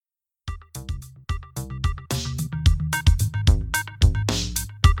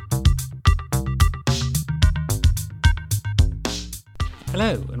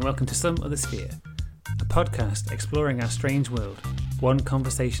Hello, and welcome to Some Other Sphere, a podcast exploring our strange world, one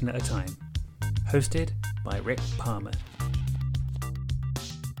conversation at a time. Hosted by Rick Palmer.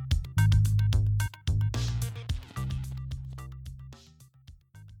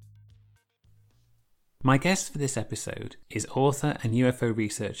 My guest for this episode is author and UFO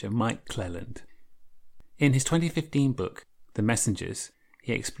researcher Mike Cleland. In his 2015 book, The Messengers,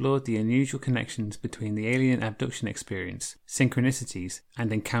 he explored the unusual connections between the alien abduction experience, synchronicities,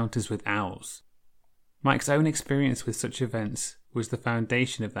 and encounters with owls. Mike's own experience with such events was the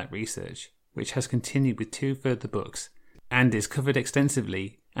foundation of that research, which has continued with 2 further books, and is covered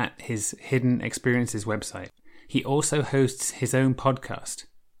extensively at his Hidden Experiences website. He also hosts his own podcast,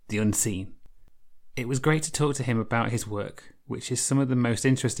 The Unseen. It was great to talk to him about his work, which is some of the most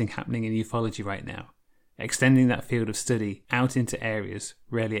interesting happening in ufology right now, extending that field of study out into areas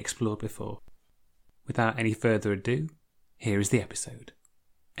rarely explored before. Without any further ado, here is the episode.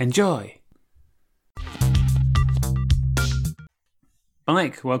 Enjoy!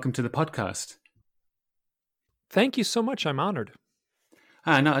 Mike, welcome to the podcast. Thank you so much. I'm honored.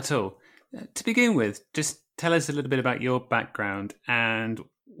 Not at all. To begin with, just tell us a little bit about your background and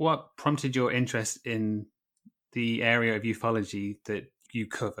what prompted your interest in the area of ufology that you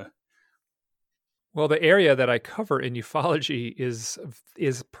cover. Well, the area that I cover in ufology is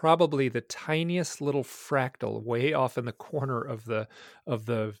probably the tiniest little fractal way off in the corner of the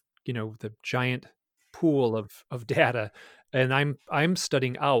the giant pool of data, and I'm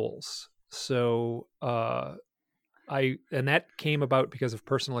studying owls. So that came about because of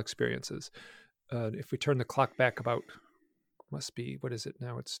personal experiences. If we turn the clock back about, must be, what is it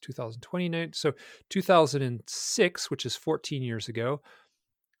now? It's 2029. So 2006, which is 14 years ago,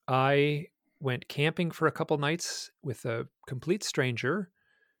 I went camping for a couple nights with a complete stranger.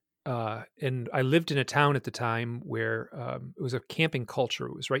 And I lived in a town at the time where it was a camping culture.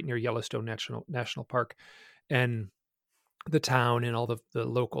 It was right near Yellowstone National Park. And the town and all the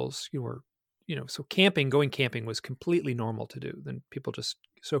locals, so going camping was completely normal to do. Then people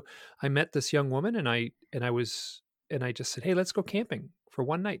so I met this young woman and I just said, hey, let's go camping for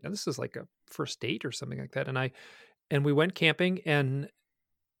one night. Now this is like a first date or something like that. And we went camping, and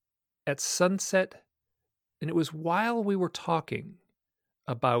at sunset, and it was while we were talking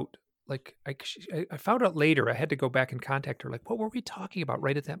about, like, I found out later, I had to go back and contact her, like, what were we talking about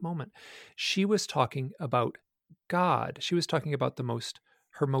right at that moment? She was talking about God. She was talking about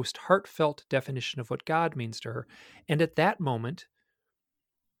her most heartfelt definition of what God means to her. And at that moment,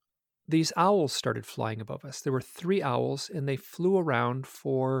 these owls started flying above us. There were 3 owls, and they flew around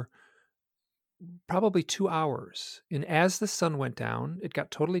for probably 2 hours. And as the sun went down, it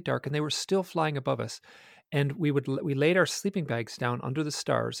got totally dark, and they were still flying above us. And we laid our sleeping bags down under the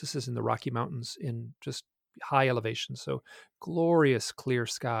stars. This is in the Rocky Mountains in just high elevation, so glorious clear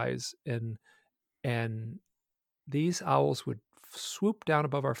skies. And these owls would swoop down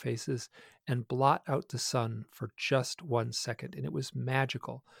above our faces and blot out the sun for just 1 second, and it was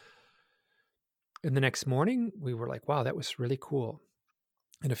magical. And the next morning, we were like, wow, that was really cool.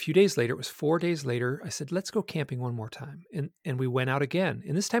 And a few days later, it was 4 days later, I said, let's go camping one more time. And we went out again.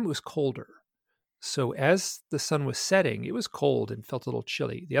 And this time it was colder. So as the sun was setting, it was cold and felt a little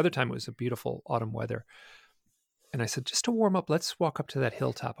chilly. The other time it was a beautiful autumn weather. And I said, just to warm up, let's walk up to that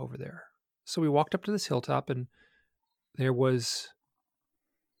hilltop over there. So we walked up to this hilltop, and we watched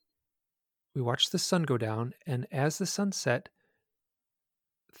the sun go down. And as the sun set,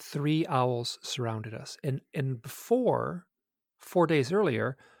 3 owls surrounded us. And before, 4 days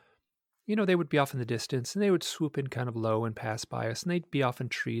earlier, they would be off in the distance, and they would swoop in kind of low and pass by us, and they'd be off in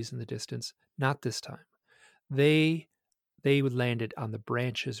trees in the distance. Not this time. They landed on the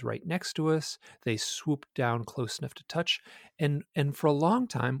branches right next to us. They swooped down close enough to touch, and for a long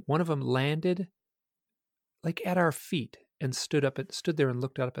time, one of them landed like at our feet and stood there and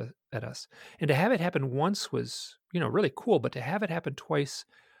looked up at us. And to have it happen once was, really cool, but to have it happen twice,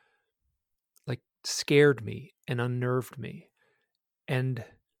 like, scared me and unnerved me. And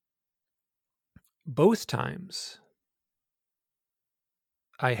both times,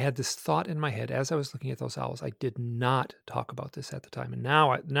 I had this thought in my head as I was looking at those owls. I did not talk about this at the time, and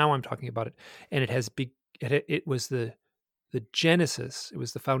now I'm talking about it. And it was the genesis. It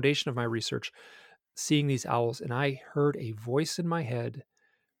was the foundation of my research, seeing these owls, and I heard a voice in my head,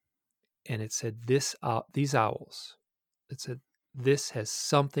 and it said, these owls. It said, this has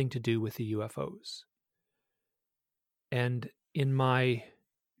something to do with the UFOs. And in my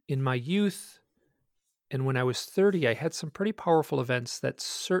youth, and when I was 30, I had some pretty powerful events that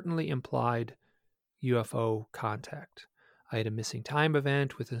certainly implied UFO contact. I had a missing time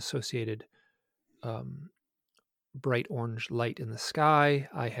event with an associated bright orange light in the sky.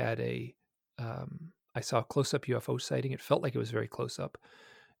 I had I saw a close-up UFO sighting. It felt like it was very close up.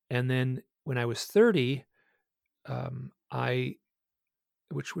 And then when I was 30,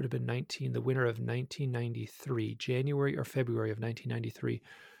 which would have been the winter of 1993, January or February of 1993,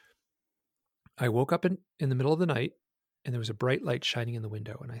 I woke up in the middle of the night and there was a bright light shining in the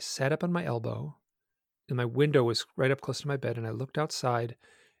window. And I sat up on my elbow and my window was right up close to my bed. And I looked outside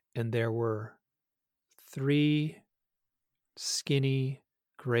and there were 3 skinny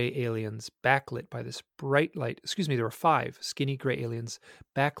gray aliens backlit by this bright light. Excuse me, there were 5 skinny gray aliens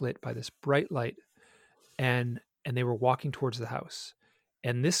backlit by this bright light. And they were walking towards the house.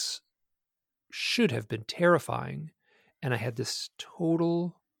 And this should have been terrifying. And I had this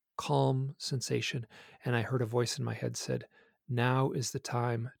total calm sensation. And I heard a voice in my head said, "Now is the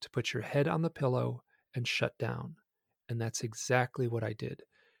time to put your head on the pillow and shut down." And that's exactly what I did.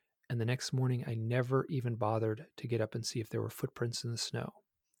 And the next morning, I never even bothered to get up and see if there were footprints in the snow.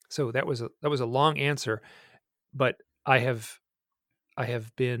 So that was a long answer, but I have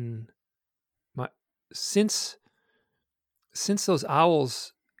been since those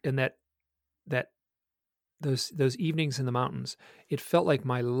owls and those evenings in the mountains, it felt like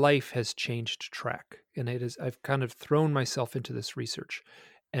my life has changed track, and I've kind of thrown myself into this research,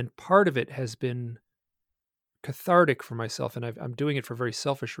 and part of it has been cathartic for myself, and I'm doing it for very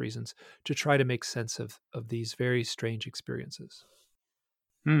selfish reasons to try to make sense of these very strange experiences.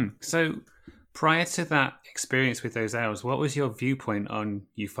 So prior to that experience with those owls, what was your viewpoint on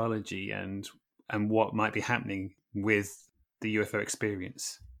ufology and what might be happening with the UFO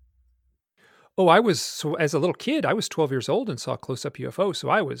experience? Oh, so as a little kid, I was 12 years old and saw a close-up UFO, so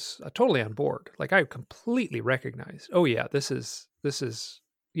I was totally on board. Like I completely recognized, oh yeah, this is,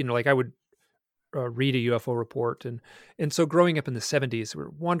 like I would read a UFO report. And so growing up in the 70s, there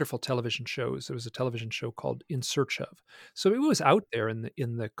were wonderful television shows. There was a television show called In Search Of. So it was out there in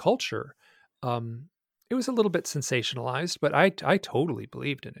the culture. It was a little bit sensationalized, but I totally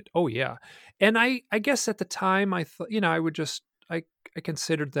believed in it. Oh yeah. And I guess at the time I thought, I would just, I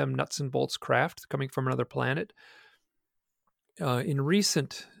considered them nuts and bolts craft coming from another planet. In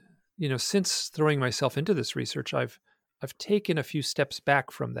recent, since throwing myself into this research, I've taken a few steps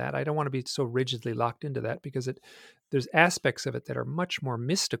back from that. I don't want to be so rigidly locked into that because there's aspects of it that are much more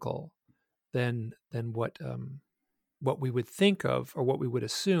mystical than what we would think of or what we would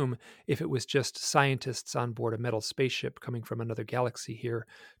assume if it was just scientists on board a metal spaceship coming from another galaxy here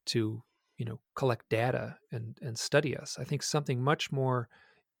to, collect data and study us. I think something much more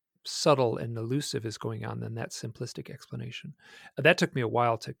subtle and elusive is going on than that simplistic explanation. That took me a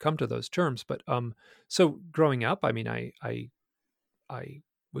while to come to those terms, but so growing up, I mean, I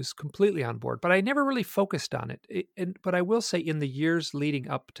was completely on board, but I never really focused on it. But I will say, in the years leading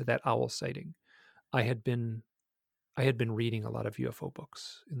up to that owl sighting, I had been reading a lot of UFO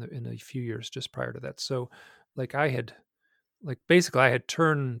books in a few years just prior to that. So, basically, I had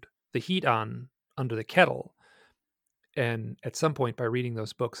turned the heat on under the kettle. And at some point by reading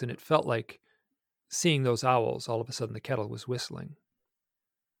those books, and it felt like seeing those owls, all of a sudden the kettle was whistling.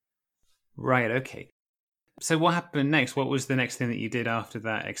 Right, okay. So what happened next? What was the next thing that you did after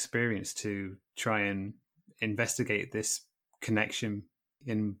that experience to try and investigate this connection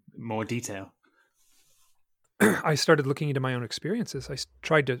in more detail? I started looking into my own experiences. I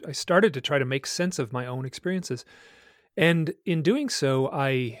started to try to make sense of my own experiences. And in doing so,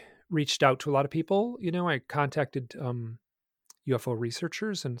 I reached out to a lot of people. I contacted UFO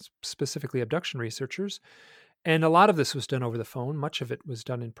researchers and specifically abduction researchers. And a lot of this was done over the phone. Much of it was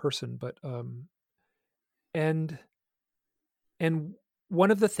done in person. But and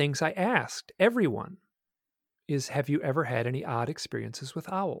one of the things I asked everyone is, have you ever had any odd experiences with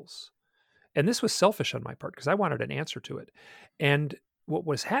owls? And this was selfish on my part because I wanted an answer to it. And what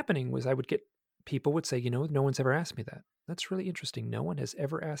was happening was people would say, no one's ever asked me that. That's really interesting. No one has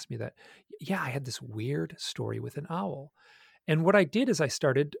ever asked me that. Yeah, I had this weird story with an owl. And what I did is I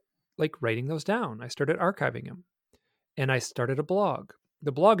started writing those down. I started archiving them. And I started a blog.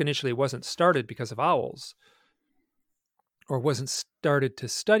 The blog initially wasn't started because of owls or wasn't started to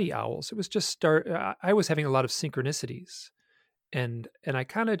study owls. It was just I was having a lot of synchronicities. And I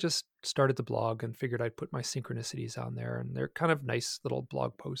kind of just started the blog and figured I'd put my synchronicities on there. And they're kind of nice little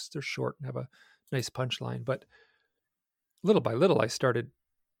blog posts. They're short and have a nice punchline. But little by little, I started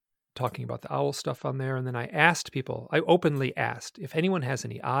talking about the owl stuff on there. And then I openly asked if anyone has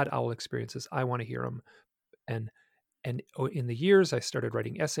any odd owl experiences. I want to hear them. And in the years, I started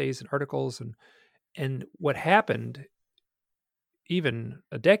writing essays and articles. And what happened even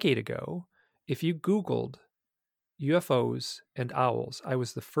a decade ago, if you Googled UFOs and owls, I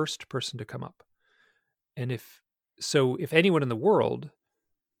was the first person to come up. And if So if anyone in the world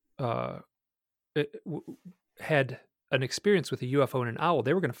uh, had an experience with a UFO and an owl,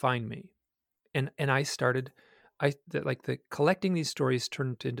 they were going to find me. And I started, the collecting these stories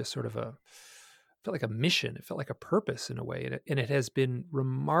turned into sort of felt like a mission. It felt like a purpose in a way, and it has been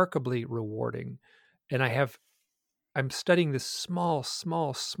remarkably rewarding. And I'm studying this small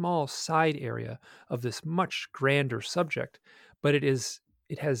side area of this much grander subject, but it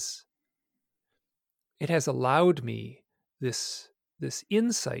has allowed me this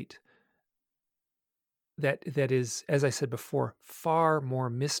insight that is, as I said before, far more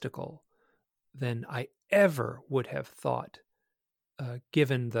mystical than I ever would have thought,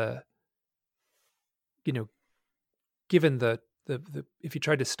 given the given the if you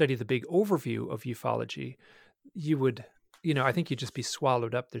tried to study the big overview of ufology, you would, I think you'd just be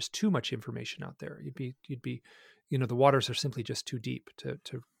swallowed up. There's too much information out there. You'd be, the waters are simply just too deep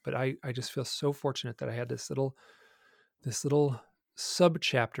but I just feel so fortunate that I had this little sub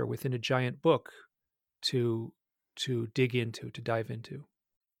chapter within a giant book to dig into, to dive into.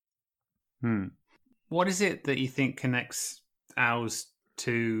 What is it that you think connects owls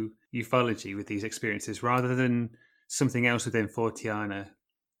to ufology with these experiences, rather than something else within Forteana,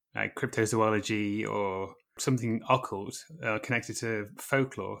 like cryptozoology or something occult connected to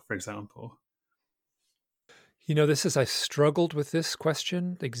folklore, for example? I struggled with this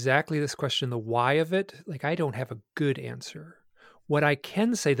question, exactly this question, the why of it. Like, I don't have a good answer. What I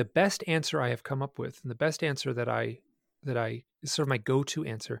can say, the best answer I have come up with, and the best answer that I is sort of my go-to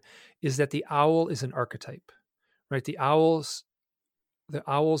answer, is that the owl is an archetype, right? The owls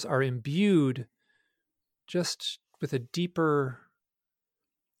are imbued just with a deeper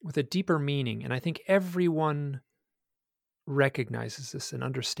meaning. And I think everyone recognizes this and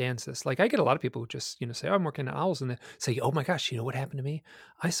understands this. Like, I get a lot of people who just, say, oh, I'm working on owls, and they say, oh my gosh, what happened to me?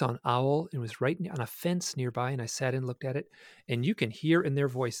 I saw an owl. It was right on a fence nearby, and I sat and looked at it. And you can hear in their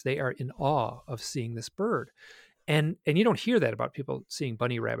voice, they are in awe of seeing this bird. And you don't hear that about people seeing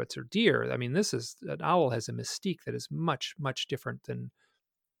bunny rabbits or deer. I mean, an owl has a mystique that is much, much different than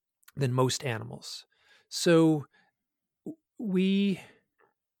most animals. So the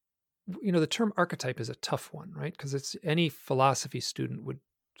term archetype is a tough one, right? Because it's, any philosophy student would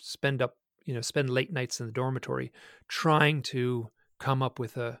spend late nights in the dormitory trying to come up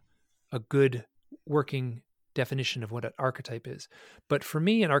with a good working definition of what an archetype is. But for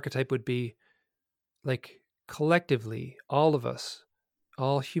me, an archetype would be like, collectively, all of us,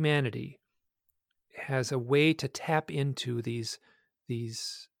 all humanity, has a way to tap into these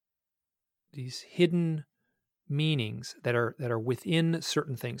hidden meanings that are within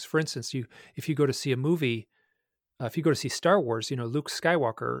certain things. For instance, if you go to see a movie, if you go to see Star Wars, Luke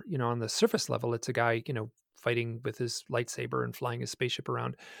Skywalker, on the surface level, it's a guy, fighting with his lightsaber and flying his spaceship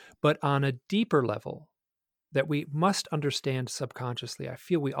around. But on a deeper level that we must understand subconsciously, I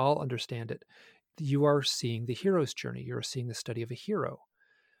feel we all understand it, you are seeing the hero's journey. You're seeing the study of a hero.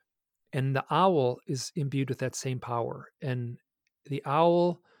 And the owl is imbued with that same power. And the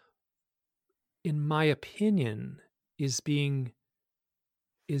owl, in my opinion, is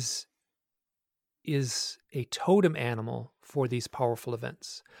a totem animal for these powerful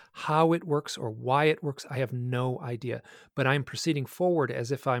events. How it works or why it works, I have no idea. But I'm proceeding forward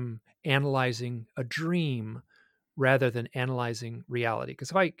as if I'm analyzing a dream rather than analyzing reality.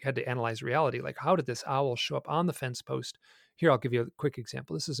 Because if I had to analyze reality, like, how did this owl show up on the fence post? Here, I'll give you a quick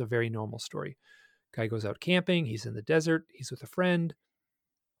example. This is a very normal story. Guy goes out camping. He's in the desert. He's with a friend.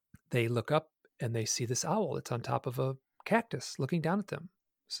 They look up and they see this owl. It's on top of a cactus looking down at them.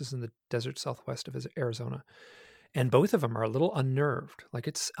 This is in the desert southwest of Arizona. And both of them are a little unnerved, like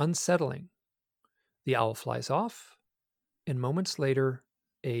it's unsettling. The owl flies off, and moments later,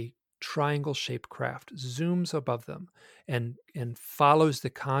 a triangle-shaped craft zooms above them and follows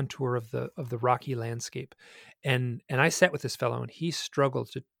the contour of the rocky landscape. And I sat with this fellow, and he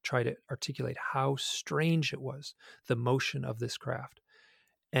struggled to try to articulate how strange it was, the motion of this craft.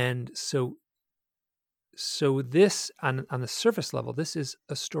 And so this, on the surface level, this is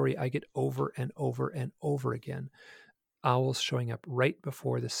a story I get over and over and over again. Owls showing up right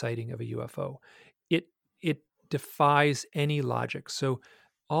before the sighting of a UFO. It defies any logic. So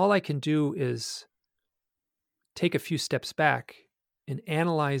all I can do is take a few steps back and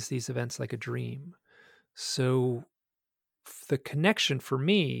analyze these events like a dream. So the connection for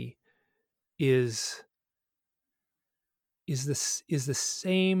me is the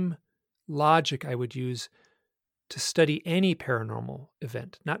same logic I would use to study any paranormal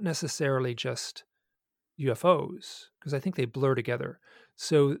event, not necessarily just UFOs, because I think they blur together.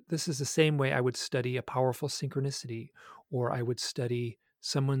 So this is the same way I would study a powerful synchronicity, or I would study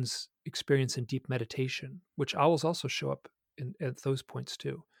someone's experience in deep meditation, which owls also show up at those points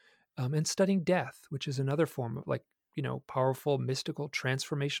too. And studying death, which is another form of like, powerful, mystical,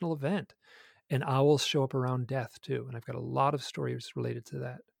 transformational event. And owls show up around death too. And I've got a lot of stories related to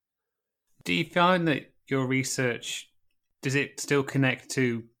that. Do you find that your research, does it still connect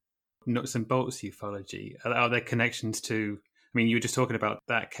to nuts and bolts ufology? Are there connections to, I mean, you were just talking about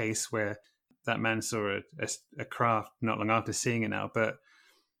that case where that man saw a craft not long after seeing it now, but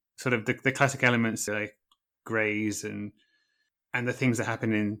sort of the classic elements like greys and the things that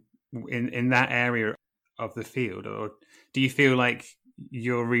happen in that area of the field? Or do you feel like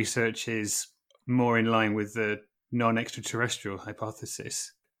your research is more in line with the non-extraterrestrial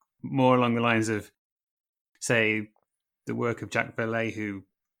hypothesis, more along the lines of, say, the work of Jacques Vallée, who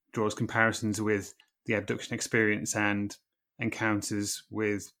draws comparisons with the abduction experience and encounters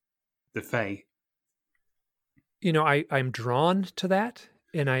with the Fae? I'm drawn to that,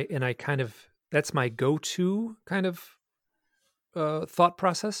 and I kind of, that's my go-to kind of thought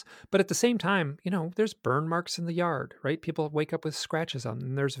process. But at the same time, there's burn marks in the yard, right? People wake up with scratches on them.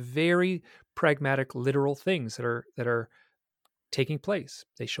 And there's very pragmatic, literal things that are taking place.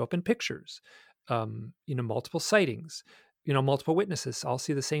 They show up in pictures, multiple sightings, multiple witnesses all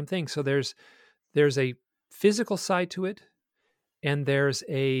see the same thing. So there's a physical side to it, and there's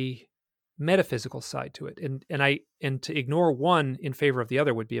a metaphysical side to it. And to ignore one in favor of the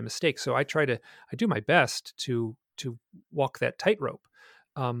other would be a mistake. So I do my best to walk that tightrope.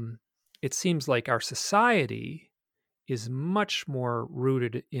 It seems like our society is much more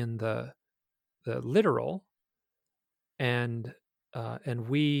rooted in the literal, and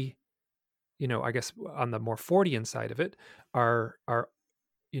we, I guess on the more Fordian side of it, are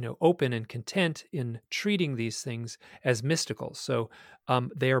open and content in treating these things as mystical. So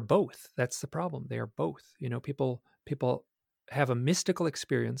they are both. That's the problem. They are both. People have a mystical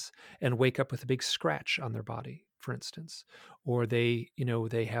experience and wake up with a big scratch on their body, for instance, or they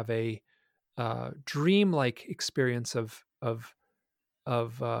have a dream-like experience of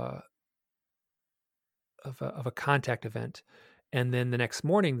a contact event. And then the next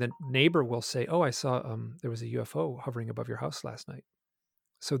morning, the neighbor will say, "Oh, I saw there was a UFO hovering above your house last night."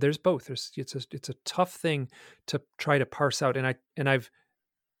 So there's both. It's a tough thing to try to parse out, and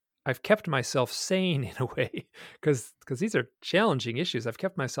I've kept myself sane in a way because these are challenging issues. I've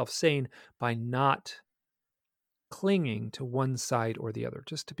kept myself sane by not clinging to one side or the other,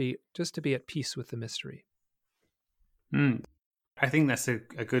 just to be at peace with the mystery. I think that's a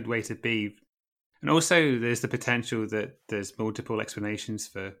good way to be. And also, there's the potential that there's multiple explanations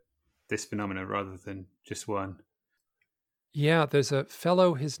for this phenomena rather than just one. Yeah, there's a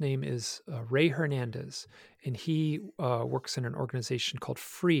fellow, his name is Ray Hernandez, and he works in an organization called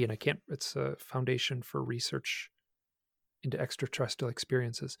FREE, and it's a foundation for research into extraterrestrial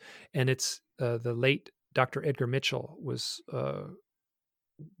experiences. And it's the late Dr. Edgar Mitchell was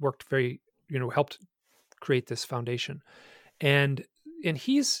worked very, helped create this foundation. And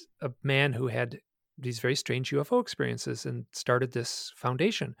he's a man who had these very strange UFO experiences and started this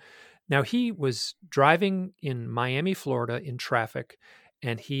foundation. Now, he was driving in Miami, Florida in traffic,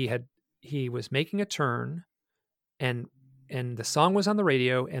 and he was making a turn, and the song was on the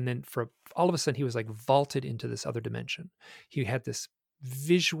radio, and then for all of a sudden he was like vaulted into this other dimension. He had this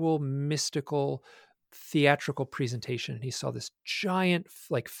visual, mystical, theatrical presentation, and he saw this giant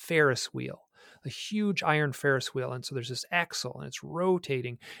like Ferris wheel, a huge iron Ferris wheel. And so there's this axle and it's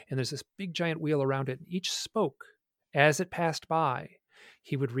rotating, and there's this big giant wheel around it. And each spoke, as it passed by,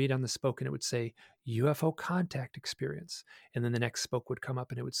 he would read on the spoke and it would say UFO contact experience. And then the next spoke would come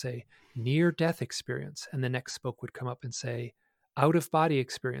up and it would say near death experience. And the next spoke would come up and say out of body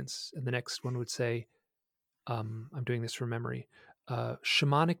experience. And the next one would say, I'm doing this from memory,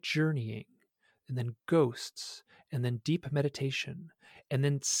 shamanic journeying, and then ghosts, and then deep meditation, and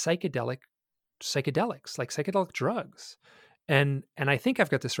then psychedelics, like psychedelic drugs. And I think I've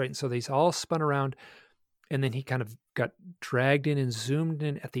got this right. And so these all spun around, and then he kind of got dragged in and zoomed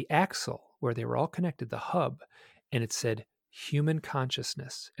in at the axle where they were all connected, the hub, and it said human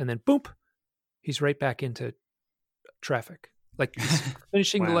consciousness. And then boom, he's right back into traffic. Like he's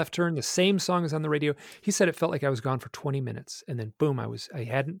finishing the left turn, the same song is on the radio. He said it felt like I was gone for 20 minutes. And then boom, I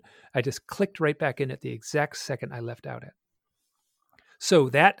just clicked right back in at the exact second I left out at. So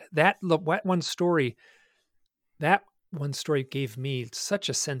that one story gave me such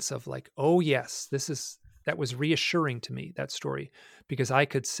a sense of like, oh yes, that was reassuring to me, that story, because I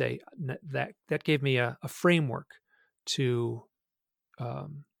could say that gave me a framework to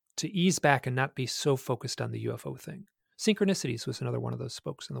ease back and not be so focused on the UFO thing. Synchronicities was another one of those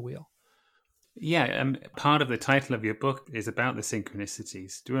spokes in the wheel. Yeah, part of the title of your book is about the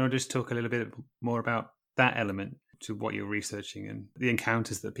synchronicities. Do you want to just talk a little bit more about that element to what you're researching and the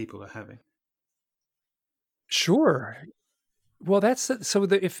encounters that people are having? Sure. Well, if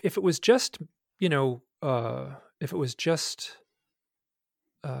it was just, if it was just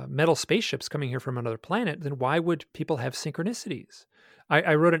metal spaceships coming here from another planet, then why would people have synchronicities?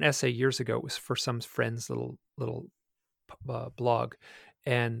 I wrote an essay years ago. It was for some friend's little blog,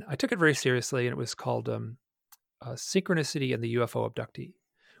 and I took it very seriously. And it was called "Synchronicity and the UFO Abductee,"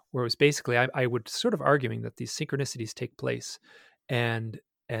 where it was basically I would sort of arguing that these synchronicities take place, and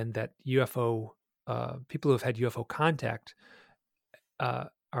that UFO people who have had UFO contact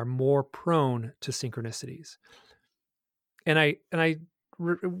are more prone to synchronicities. And I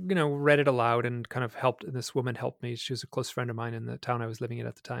read it aloud and kind of helped. And this woman helped me. She was a close friend of mine in the town I was living in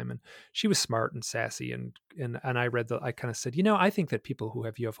at the time, and she was smart and sassy. And I kind of said, I think that people who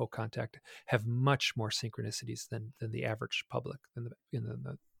have UFO contact have much more synchronicities than the average public, than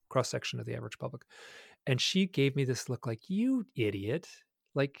the cross section of the average public. And she gave me this look like, you idiot.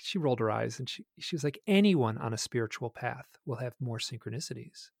 Like, she rolled her eyes, and she was like, anyone on a spiritual path will have more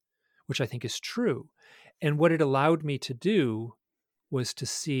synchronicities, which I think is true. And what it allowed me to do was to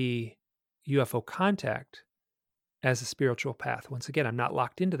see UFO contact as a spiritual path. Once again, I'm not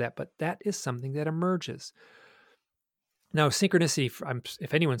locked into that, but that is something that emerges. Now, synchronicity,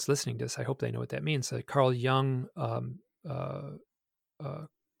 if anyone's listening to this, I hope they know what that means. Carl Jung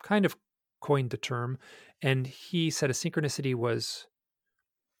kind of coined the term, and he said a synchronicity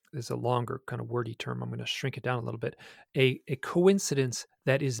is a longer kind of wordy term. I'm going to shrink it down a little bit. A coincidence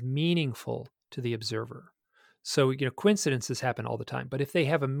that is meaningful to the observer. So, coincidences happen all the time, but if they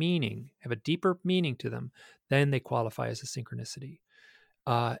have a meaning, have a deeper meaning to them, then they qualify as a synchronicity.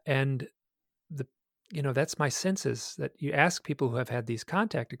 And that's my sense, is that you ask people who have had these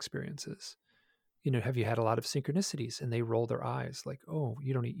contact experiences, have you had a lot of synchronicities? And they roll their eyes like, oh,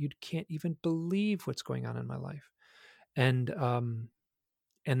 you can't even believe what's going on in my life. And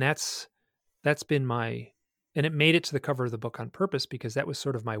that's been and it made it to the cover of the book on purpose, because that was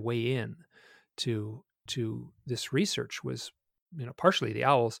sort of my way in to this research, was, partially the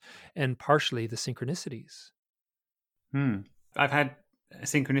owls and partially the synchronicities. I've had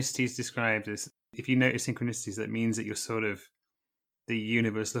synchronicities described as, if you notice synchronicities, that means that you're sort of the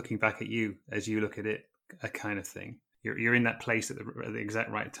universe looking back at you as you look at it, a kind of thing. You're in that place at the exact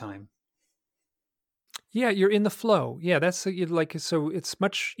right time. Yeah, you're in the flow. Yeah, that's so it's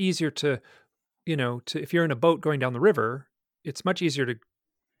much easier to if you're in a boat going down the river, it's much easier to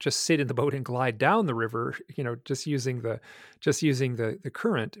just sit in the boat and glide down the river, just using the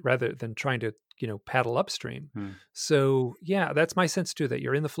current rather than trying to, paddle upstream. So yeah, that's my sense too, that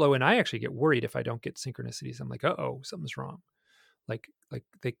you're in the flow. And I actually get worried if I don't get synchronicities. I'm like, uh-oh, something's wrong. Like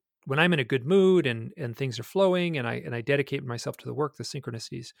when I'm in a good mood and things are flowing and I dedicate myself to the work, the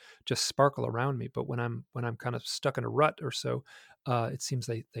synchronicities just sparkle around me. But when I'm kind of stuck in a rut or so, it seems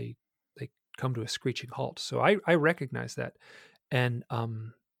they come to a screeching halt. So I recognize that. And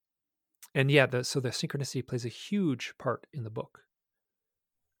yeah, so the synchronicity plays a huge part in the book.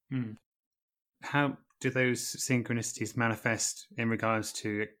 How do those synchronicities manifest in regards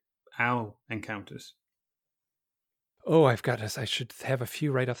to owl encounters? Oh, I should have a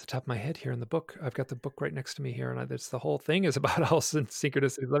few right off the top of my head here in the book. I've got the book right next to me here, and the whole thing is about owls and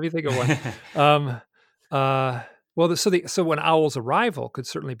synchronicities. Let me think of one. So when owls' arrival could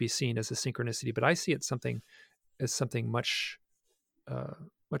certainly be seen as a synchronicity, but I see it as something much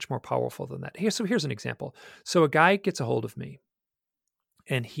more powerful than that. Here's an example. So a guy gets a hold of me,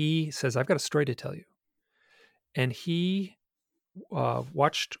 and he says, "I've got a story to tell you." And he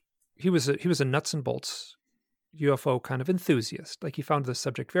watched. He was a nuts and bolts UFO kind of enthusiast. Like, he found the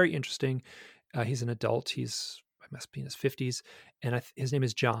subject very interesting. He's an adult. I must be in his 50s, and his name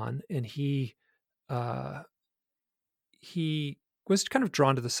is John. And he was kind of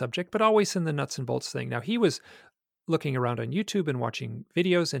drawn to the subject, but always in the nuts and bolts thing. Now, he was looking around on YouTube and watching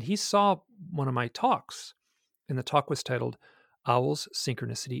videos, and he saw one of my talks, and the talk was titled "Owls,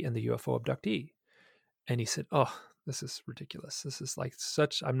 Synchronicity, and the UFO Abductee." And he said, "Oh, this is ridiculous. This is like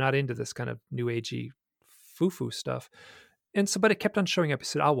I'm not into this kind of new agey foo-foo stuff." And so, but it kept on showing up. He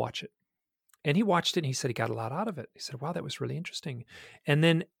said, "I'll watch it." And he watched it, and he said he got a lot out of it. He said, "Wow, that was really interesting." And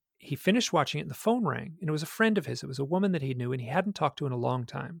then he finished watching it, and the phone rang, and it was a friend of his. It was a woman that he knew, and he hadn't talked to in a long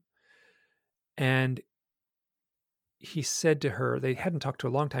time. And he said to her, they hadn't talked to a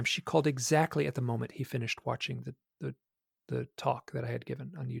long time. She called exactly at the moment he finished watching the talk that I had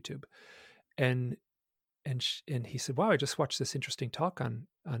given on YouTube. And he said, "Wow, I just watched this interesting talk on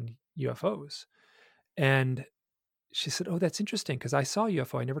UFOs." And she said, "Oh, that's interesting because I saw a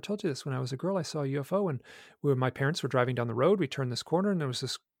UFO. I never told you this. When I was a girl, I saw a UFO, and my parents were driving down the road. We turned this corner, and there was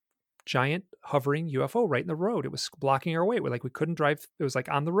this giant hovering UFO right in the road. It was blocking our way. We couldn't drive. It was like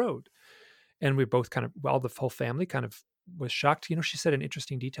on the road, and we both kind of, well, the whole family kind of was shocked. She said an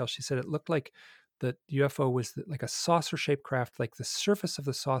interesting detail. She said it looked like the UFO was like a saucer-shaped craft. Like the surface of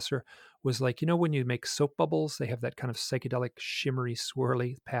the saucer was like, when you make soap bubbles, they have that kind of psychedelic, shimmery,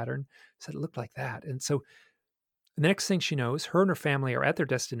 swirly pattern. Said it looked like that, and so." The next thing she knows, her and her family are at their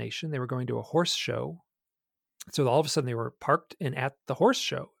destination. They were going to a horse show. So all of a sudden they were parked and at the horse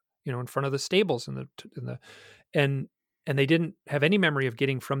show, in front of the stables and they didn't have any memory of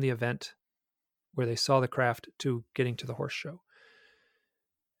getting from the event where they saw the craft to getting to the horse show.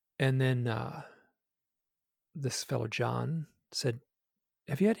 And then this fellow, John, said,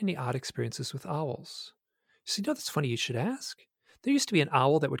 "Have you had any odd experiences with owls?" She said, "That's funny you should ask. There used to be an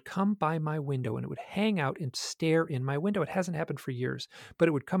owl that would come by my window and it would hang out and stare in my window. It hasn't happened for years, but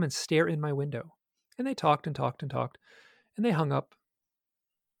it would come and stare in my window." And they talked and talked and talked, and they hung up.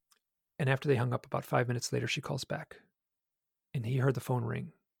 And after they hung up, about 5 minutes later, she calls back, and he heard the phone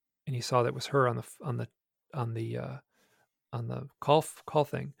ring, and he saw that it was her on the call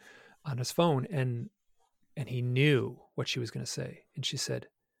thing on his phone, and he knew what she was going to say. And she said,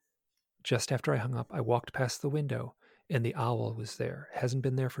 "Just after I hung up, I walked past the window, and the owl was there. It hasn't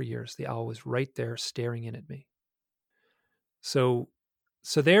been there for years. The owl was right there staring in at me." So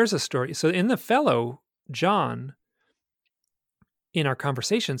there's a story. So in the fellow, John, in our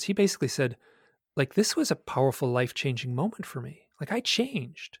conversations, he basically said, like, this was a powerful, life-changing moment for me. Like, I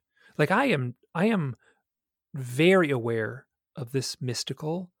changed. Like, I am very aware of this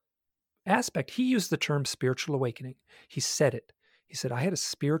mystical aspect. He used the term spiritual awakening. He said it. He said, "I had a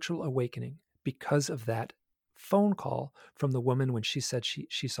spiritual awakening because of that phone call from the woman when she said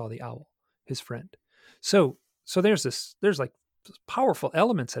she saw the owl, his friend." So there's like powerful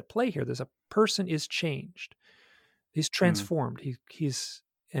elements at play here. There's a person is changed. He's transformed. He's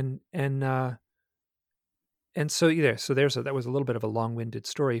and so there. So that was a little bit of a long-winded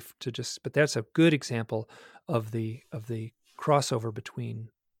story but that's a good example of the crossover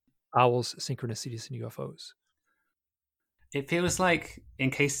between owls, synchronicities, and UFOs. It feels like in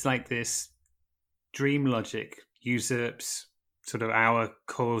cases like this, dream logic usurps sort of our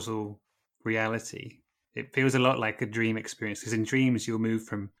causal reality. It feels a lot like a dream experience, because in dreams you'll move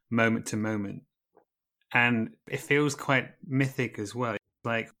from moment to moment, and it feels quite mythic as well.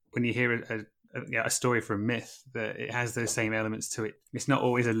 Like when you hear a story from myth, that it has those same elements to it. It's not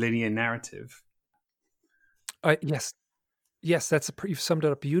always a linear narrative. Yes, you've summed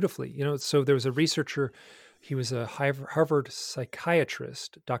it up beautifully. So there was a researcher. He was a Harvard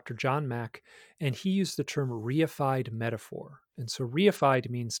psychiatrist, Dr. John Mack, and he used the term reified metaphor. And so reified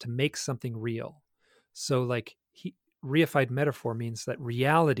means to make something real. So reified metaphor means that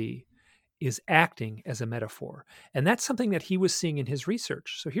reality is acting as a metaphor. And that's something that he was seeing in his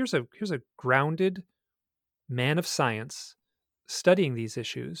research. So here's a grounded man of science studying these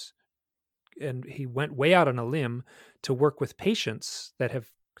issues. And he went way out on a limb to work with patients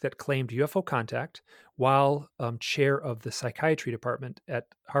that claimed UFO contact while chair of the psychiatry department at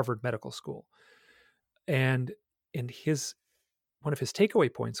Harvard Medical School. And one of his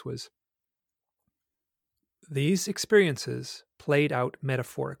takeaway points was these experiences played out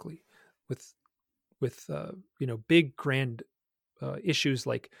metaphorically with big grand issues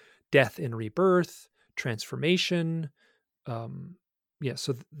like death and rebirth, transformation.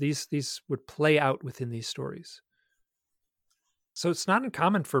 So these would play out within these stories. So it's not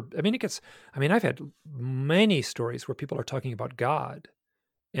uncommon I've had many stories where people are talking about God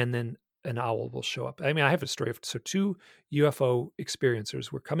and then an owl will show up. I have a story of, two UFO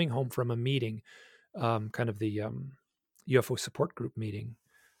experiencers were coming home from a meeting, kind of the UFO support group meeting,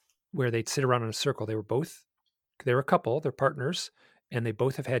 where they'd sit around in a circle. They're a couple, they're partners, and they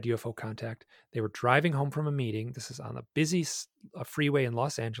both have had UFO contact. They were driving home from a meeting. This is on a busy freeway in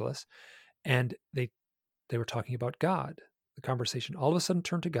Los Angeles. And they were talking about God. The conversation all of a sudden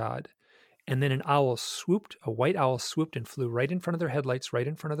turned to God. And then a white owl swooped and flew right in front of their headlights, right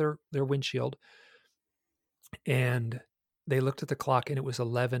in front of their windshield. And they looked at the clock and it was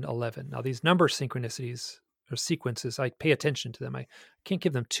 11:11. Now these number synchronicities or sequences, I pay attention to them. I can't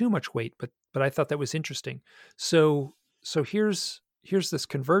give them too much weight, but I thought that was interesting. So here's this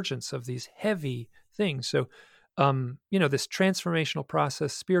convergence of these heavy things. So, this transformational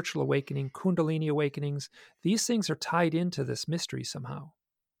process, spiritual awakening, Kundalini awakenings, these things are tied into this mystery somehow.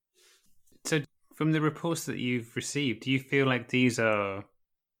 So from the reports that you've received, do you feel like these are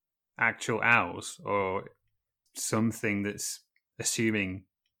actual owls or something that's assuming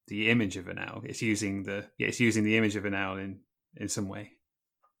the image of an owl. It's using the image of an owl in some way.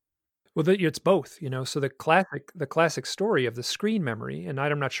 Well, it's both, So the classic story of the screen memory, and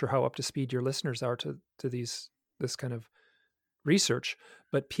I'm not sure how up to speed your listeners are to this kind of research,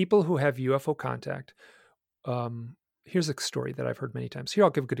 but people who have UFO contact. Here's a story that I've heard many times. Here, I'll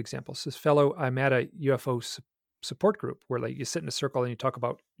give good examples. This fellow, I'm at a UFO support group where like you sit in a circle and you talk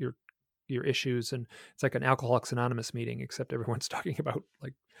about your issues, and it's like an Alcoholics Anonymous meeting, except everyone's talking about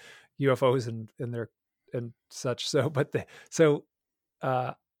like UFOs and such.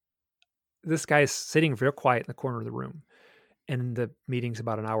 This guy is sitting real quiet in the corner of the room, and the meeting's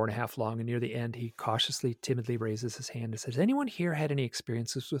about an hour and a half long. And near the end, he cautiously, timidly raises his hand and says, "Anyone here had any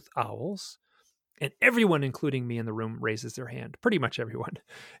experiences with owls?" And everyone, including me in the room, raises their hand. Pretty much everyone.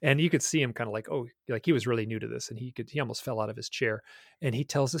 And you could see him kind of like, oh, like he was really new to this, and he almost fell out of his chair. And he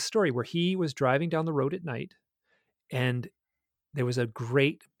tells a story where he was driving down the road at night, and there was a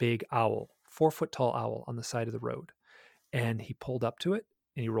great big owl, 4-foot tall owl on the side of the road. And he pulled up to it,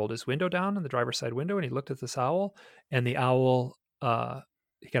 and he rolled his window down on the driver's side window, and he looked at this owl, and the owl,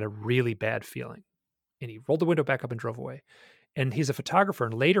 he got a really bad feeling, and he rolled the window back up and drove away. And he's a photographer,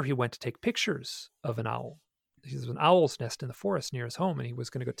 and later he went to take pictures of an owl. There's an owl's nest in the forest near his home, and he was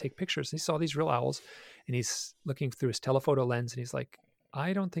going to go take pictures. And he saw these real owls, and he's looking through his telephoto lens, and he's like,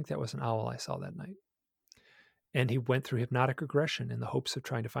 I don't think that was an owl I saw that night. And he went through hypnotic regression in the hopes of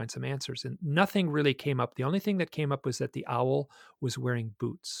trying to find some answers. And nothing really came up. The only thing that came up was that the owl was wearing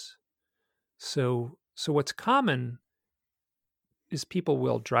boots. So what's common is people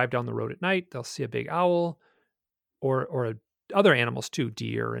will drive down the road at night. They'll see a big owl or other animals too.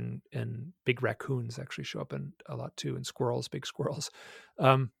 Deer and big raccoons actually show up in a lot too, and squirrels, big squirrels.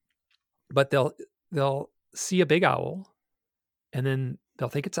 But they'll see a big owl, and then they'll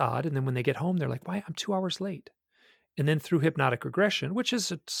think it's odd. And then when they get home, they're like, why? I'm 2 hours late. And then through hypnotic regression, which is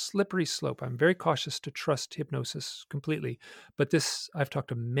a slippery slope, I'm very cautious to trust hypnosis completely. But this, I've talked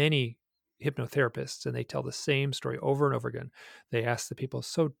to many hypnotherapists, and they tell the same story over and over again. They ask the people,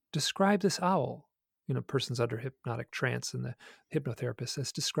 so describe this owl. Person's under hypnotic trance, and the hypnotherapist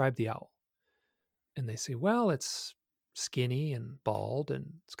says, describe the owl. And they say, well, it's skinny and bald, and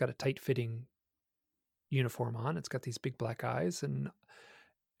it's got a tight-fitting uniform on. It's got these big black eyes, and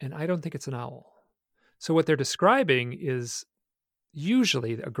I don't think it's an owl. So what they're describing is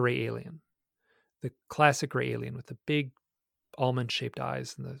usually a gray alien, the classic gray alien with the big almond-shaped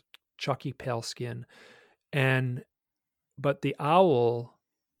eyes and the chalky pale skin. But the owl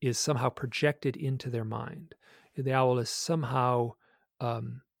is somehow projected into their mind. The owl is somehow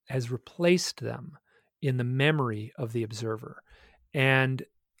has replaced them in the memory of the observer. And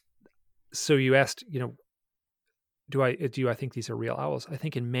so you asked, do I think these are real owls? I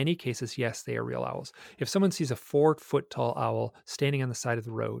think in many cases, yes, they are real owls. If someone sees a 4-foot tall owl standing on the side of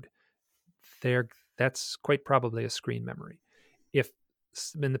the road, that's quite probably a screen memory.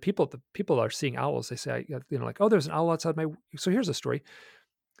 The people are seeing owls, they say, like, oh, there's an owl outside my. So here's a story.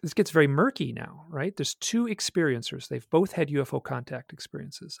 This gets very murky now, right? There's 2 experiencers. They've both had UFO contact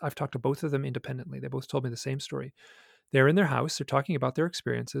experiences. I've talked to both of them independently. They both told me the same story. They're in their house. They're talking about their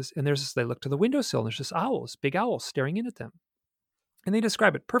experiences. And they look to the windowsill, and there's this owl, this big owl staring in at them. And they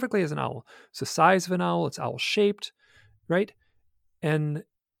describe it perfectly as an owl. It's the size of an owl. It's owl-shaped, right? And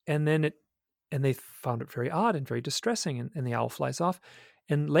they found it very odd and very distressing. And the owl flies off.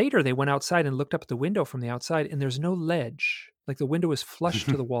 And later they went outside and looked up at the window from the outside, and there's no ledge. Like the window was flush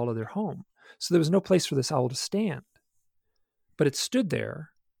to the wall of their home. So there was no place for this owl to stand. But it stood there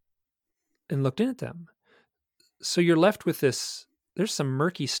and looked in at them. So you're left with this. There's some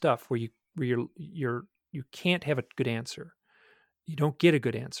murky stuff where you can't have a good answer. You don't get a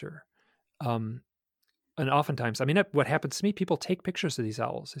good answer. And oftentimes, what happens to me, people take pictures of these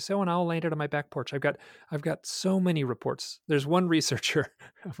owls. They say, oh, an owl landed on my back porch. I've got so many reports. There's one researcher,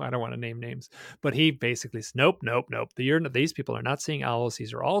 I don't want to name names, but he basically says, nope. These people are not seeing owls.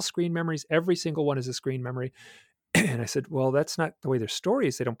 These are all screen memories. Every single one is a screen memory. And I said, well, that's not the way their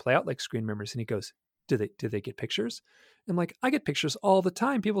stories. They don't play out like screen memories. And he goes, do they get pictures? I'm like, I get pictures all the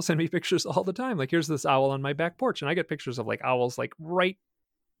time. People send me pictures all the time. Like, here's this owl on my back porch. And I get pictures of like owls, like right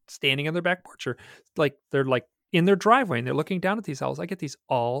standing on their back porch, or like they're like in their driveway and they're looking down at these owls. I get these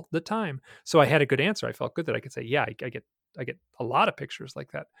all the time. So I had a good answer. I felt good that I could say, yeah, I get a lot of pictures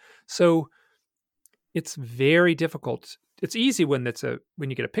like that. So it's very difficult. It's easy when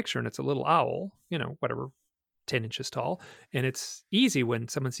you get a picture and it's a little owl, whatever, 10 inches tall. And it's easy when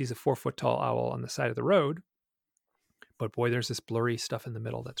someone sees a 4-foot tall owl on the side of the road. But boy, there's this blurry stuff in the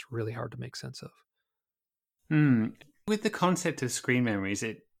middle that's really hard to make sense of. With the concept of screen memories,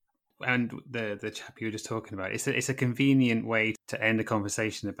 and the chap you were just talking about, it's a convenient way to end a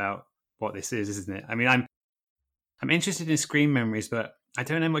conversation about what this is, isn't it? I mean, I'm interested in screen memories, but I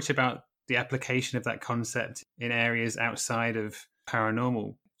don't know much about the application of that concept in areas outside of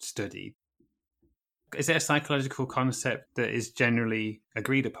paranormal study. Is it a psychological concept that is generally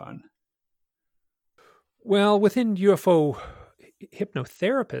agreed upon? Well, within UFO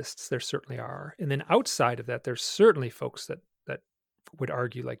hypnotherapists, there certainly are. And then outside of that, there's certainly folks that would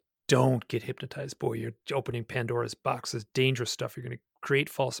argue, like, don't get hypnotized. Boy, you're opening Pandora's box. This dangerous stuff. You're going to create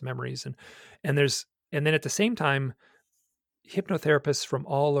false memories. And then at the same time, hypnotherapists from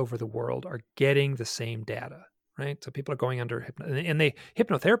all over the world are getting the same data, right? So people are going under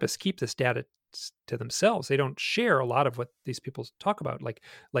hypnotherapists keep this data to themselves. They don't share a lot of what these people talk about, like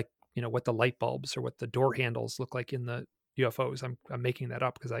what the light bulbs or what the door handles look like in the UFOs. I'm making that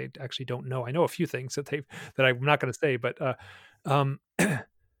up because I actually don't know. I know a few things that I'm not going to say, but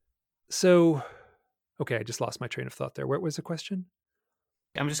so okay, I just lost my train of thought there. What was the question?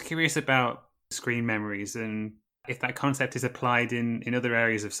 I'm just curious about screen memories and if that concept is applied in other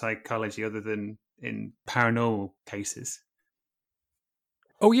areas of psychology other than in paranormal cases.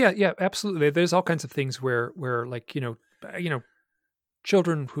 Oh yeah, absolutely. There's all kinds of things where like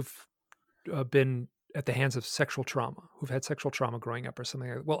children who've been at the hands of sexual trauma, who've had sexual trauma growing up or something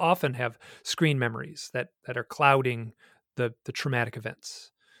like that, will often have screen memories that are clouding the traumatic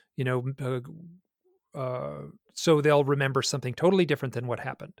events. So they'll remember something totally different than what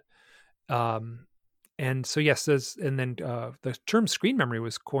happened. And so yes, the term screen memory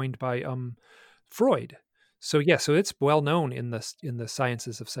was coined by Freud. So yeah, so it's well known in the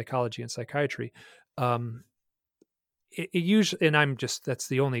sciences of psychology and psychiatry. It usually, and that's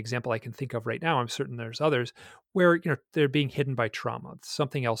the only example I can think of right now. I'm certain there's others where they're being hidden by trauma.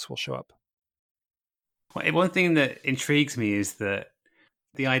 Something else will show up. Well, one thing that intrigues me is that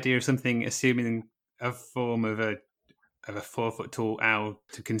the idea of something assuming a form of a 4-foot tall owl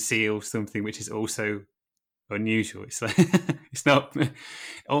to conceal something which is also unusual. It's like it's not.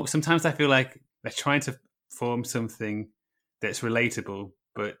 Or sometimes I feel like they're trying to form something that's relatable,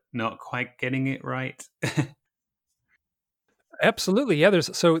 but not quite getting it right. Absolutely, yeah.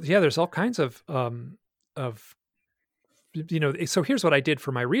 There's all kinds of So here's what I did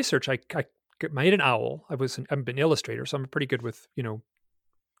for my research. I made an owl. I'm an illustrator, so I'm pretty good with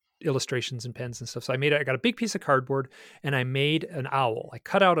illustrations and pens and stuff. So I got a big piece of cardboard and I made an owl. I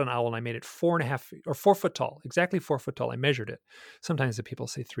cut out an owl and I made it 4.5 or 4 foot tall, exactly 4 foot tall. I measured it. Sometimes the people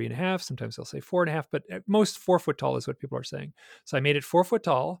say 3.5, sometimes they'll say 4.5, but at most 4 foot tall is what people are saying. So I made it 4 foot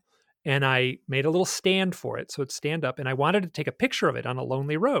tall and I made a little stand for it so it'd stand up, and I wanted to take a picture of it on a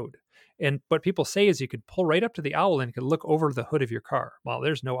lonely road. And what people say is you could pull right up to the owl and you could look over the hood of your car. Well,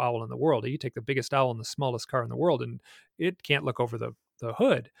 there's no owl in the world. You take the biggest owl in the smallest car in the world and it can't look over the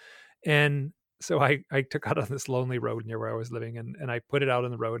hood. And so I took out on this lonely road near where I was living, and I put it out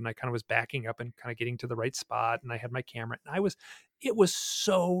on the road, and I kind of was backing up and kind of getting to the right spot, and I had my camera, and it was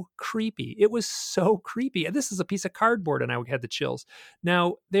so creepy. It was so creepy. And this is a piece of cardboard, and I had the chills.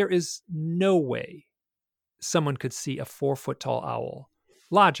 Now, there is no way someone could see a 4 foot tall owl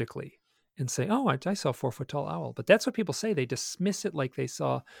logically and say, oh, I saw a 4 foot tall owl. But that's what people say. They dismiss it like they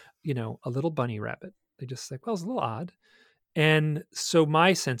saw, a little bunny rabbit. They just say, well, it's a little odd. And so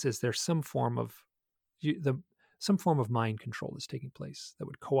my sense is there's some form of mind control that's taking place that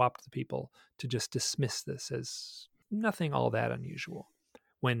would co-opt the people to just dismiss this as nothing all that unusual.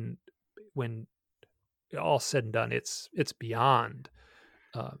 When all said and done, it's beyond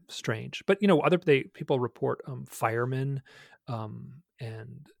strange. But people report firemen,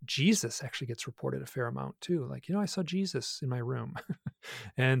 and Jesus actually gets reported a fair amount too. Like, I saw Jesus in my room.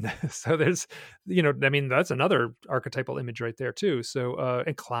 And so there's, that's another archetypal image right there too. So,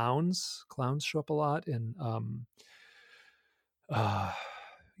 and clowns show up a lot. And,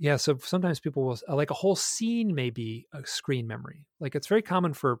 yeah, so sometimes people will, like, a whole scene may be a screen memory. Like, it's very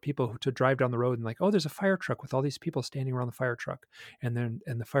common for people to drive down the road and like, oh, there's a fire truck with all these people standing around the fire truck. And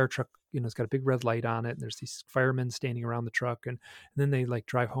the fire truck, it's got a big red light on it. And there's these firemen standing around the truck. And then they like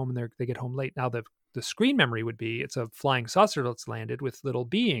drive home and they get home late. Now the screen memory would be, it's a flying saucer that's landed with little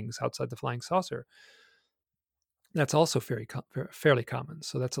beings outside the flying saucer. That's also fairly common.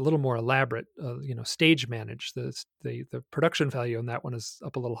 So that's a little more elaborate, stage managed. The production value on that one is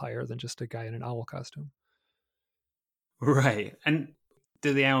up a little higher than just a guy in an owl costume. Right. And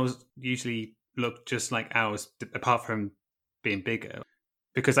do the owls usually look just like owls, apart from being bigger?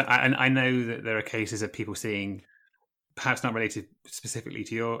 Because I know that there are cases of people seeing, perhaps not related specifically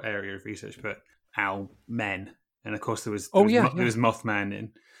to your area of research, but owl men. And of course there was Mothman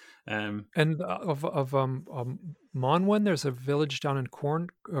in. And of Monwan, there's a village down in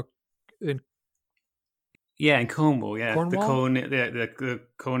in Yeah, in Cornwall, yeah. Cornwall. The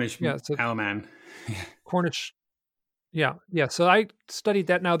Cornish Yeah, so owlman. Cornish. Yeah, yeah. So I studied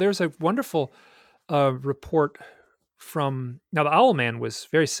that. Now there's a wonderful report from now the owl man was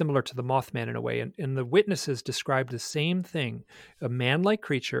very similar to the mothman in a way, and the witnesses described the same thing, a man-like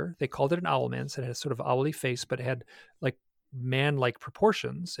creature. They called it an owl man, so it had a sort of owly face, but it had like man-like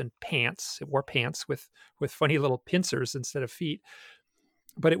proportions and pants. It wore pants with funny little pincers instead of feet.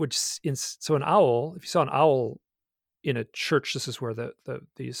 But it would so an owl, if you saw an owl in a church, this is where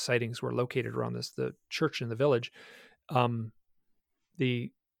these sightings were located around the church in the village.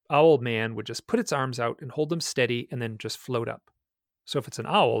 The owl man would just put its arms out and hold them steady and then just float up. So if it's an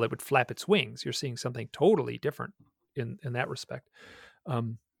owl, it would flap its wings. You're seeing something totally different in that respect.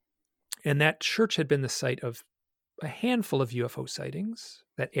 And that church had been the site of a handful of UFO sightings,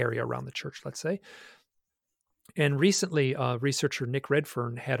 that area around the church, let's say. And recently, researcher Nick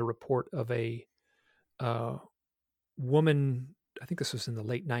Redfern had a report of a woman, I think this was in the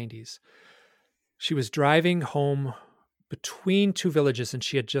late 90s. She was driving home between two villages, and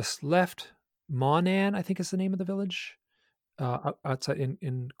she had just left Monan, I think is the name of the village, outside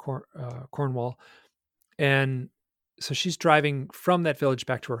in Cornwall. And so she's driving from that village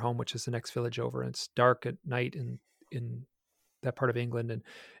back to her home, which is the next village over. And it's dark at night in that part of England.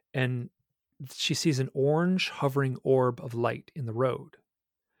 And she sees an orange hovering orb of light in the road.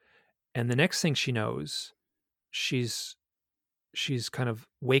 And the next thing she knows, she's kind of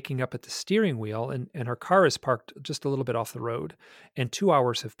waking up at the steering wheel, and her car is parked just a little bit off the road, and 2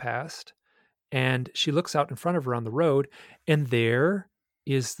 hours have passed, and she looks out in front of her on the road, and there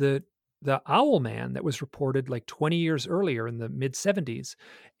is the owl man that was reported like 20 years earlier in the mid 70s.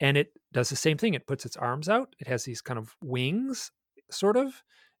 And it does the same thing. It puts its arms out. It has these kind of wings, sort of,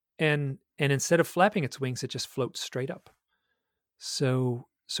 and instead of flapping its wings, it just floats straight up. So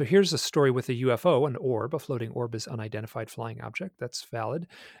here's a story with a UFO, an orb. A floating orb is unidentified flying object. That's valid.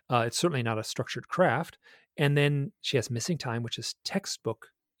 It's certainly not a structured craft. And then she has missing time, which is textbook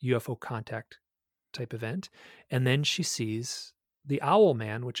UFO contact type event. And then she sees the owl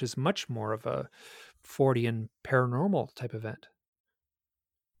man, which is much more of a Fortean paranormal type event.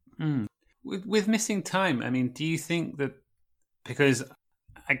 With missing time, I mean, do you think that, because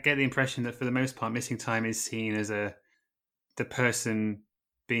I get the impression that for the most part, missing time is seen as the person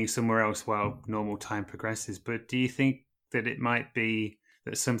being somewhere else while normal time progresses. But do you think that it might be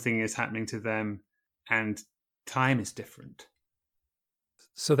that something is happening to them and time is different?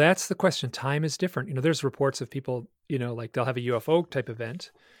 So that's the question. Time is different. There's reports of people, like they'll have a UFO type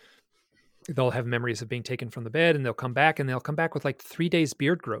event. They'll have memories of being taken from the bed, and they'll come back with like 3 days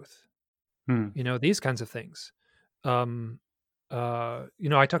beard growth. These kinds of things. I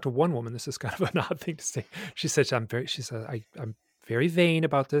talked to one woman. This is kind of an odd thing to say. She said, I'm very vain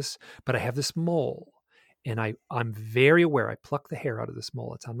about this, but I have this mole, and I'm very aware. I pluck the hair out of this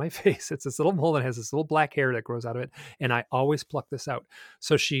mole. It's on my face. It's this little mole that has this little black hair that grows out of it, and I always pluck this out.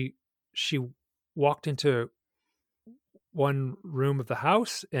 So she walked into one room of the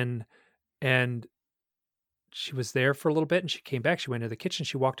house, and she was there for a little bit, and she came back. She went into the kitchen.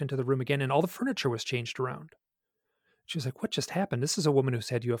 She walked into the room again, and all the furniture was changed around. She was like, what just happened? This is a woman who's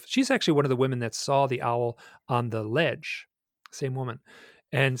had UFO. She's actually one of the women that saw the owl on the ledge. Same woman.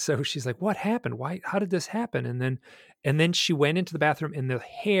 And so she's like, what happened? Why? How did this happen? And then she went into the bathroom, and the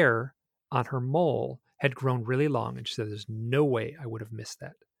hair on her mole had grown really long. And she said, there's no way I would have missed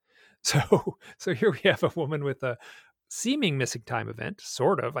that. So here we have a woman with a seeming missing time event,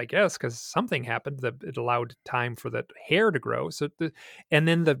 sort of, I guess, because something happened that it allowed time for that hair to grow.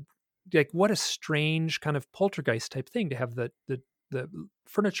 What a strange kind of poltergeist type thing to have the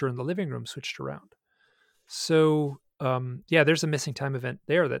furniture in the living room switched around. So there's a missing time event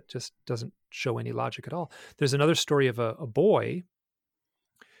there that just doesn't show any logic at all. There's another story of a boy.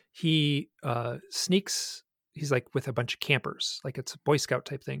 He sneaks. He's like with a bunch of campers, like it's a Boy Scout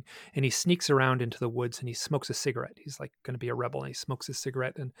type thing. And he sneaks around into the woods, and he smokes a cigarette. He's like going to be a rebel, and he smokes his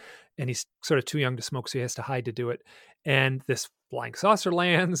cigarette, and he's sort of too young to smoke, so he has to hide to do it. And this flying saucer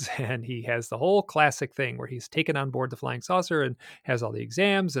lands, and he has the whole classic thing where he's taken on board the flying saucer and has all the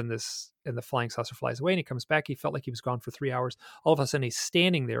exams, and the flying saucer flies away, and he comes back. He felt like he was gone for 3 hours. All of a sudden, he's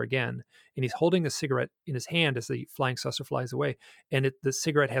standing there again, and he's holding the cigarette in his hand as the flying saucer flies away, and the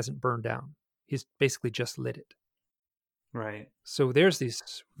cigarette hasn't burned down. He's basically just lit it. Right. So there's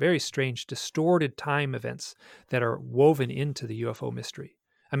these very strange, distorted time events that are woven into the UFO mystery.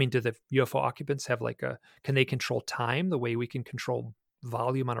 I mean, do the UFO occupants have can they control time the way we can control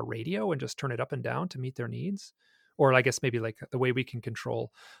volume on a radio and just turn it up and down to meet their needs? Or I guess maybe like the way we can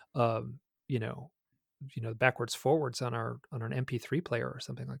control, backwards forwards on an MP3 player or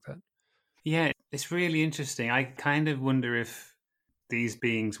something like that. Yeah, it's really interesting. I kind of wonder if these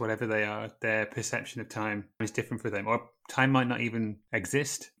beings, whatever they are, their perception of time is different for them, or time might not even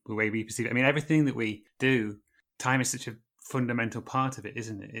exist the way we perceive it. I mean, everything that we do, time is such a fundamental part of it,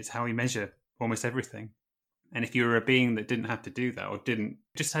 isn't it? It's how we measure almost everything. And if you were a being that didn't have to do that, or didn't,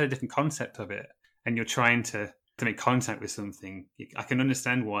 just had a different concept of it, and you're trying to make contact with something, I can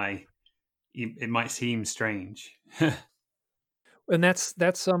understand why it might seem strange. And that's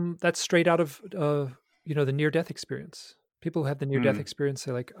straight out of the near death experience. People who have the near death Hmm. experience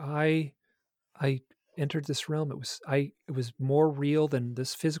say like, I entered this realm. It was more real than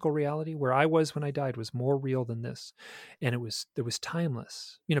this physical reality. Where I was when I died was more real than this, and it was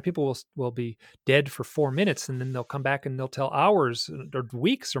timeless. People will be dead for 4 minutes, and then they'll come back and they'll tell hours or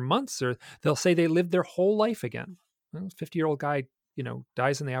weeks or months, or they'll say they lived their whole life again. 50-year-old guy,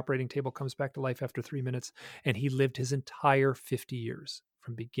 dies on the operating table, comes back to life after 3 minutes, and he lived his entire 50 years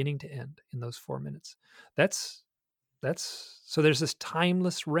from beginning to end in those 4 minutes. That's so there's this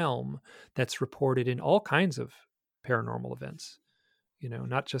timeless realm that's reported in all kinds of paranormal events,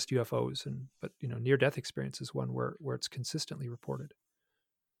 not just UFOs, but near death experience is one where it's consistently reported.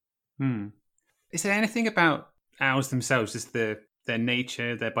 Hmm. Is there anything about owls themselves, just their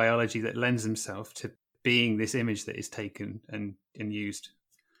nature, their biology, that lends themselves to being this image that is taken and used?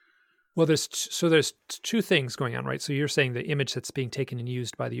 Well, there's two things going on, right? So you're saying the image that's being taken and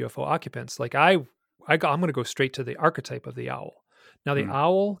used by the UFO occupants. Like I'm going to go straight to the archetype of the owl. Now, the Hmm.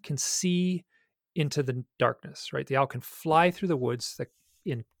 owl can see into the darkness, right? The owl can fly through the woods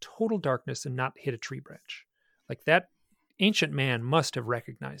in total darkness and not hit a tree branch. Like that ancient man must have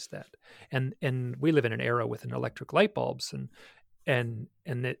recognized that. And we live in an era with an electric light bulbs, and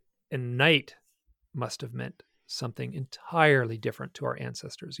night must have meant something entirely different to our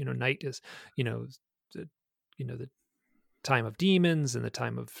ancestors. Night is, the the time of demons and the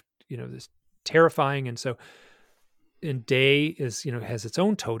time of this terrifying, and so day is has its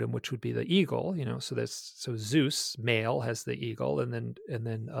own totem, which would be the eagle. So Zeus, male, has the eagle, and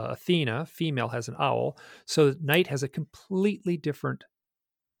then Athena, female, has an owl. So night has a completely different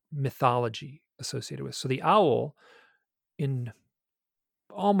mythology associated with. So the owl, in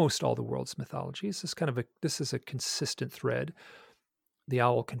almost all the world's mythologies, this is a consistent thread. The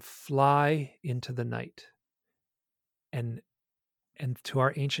owl can fly into the night, and to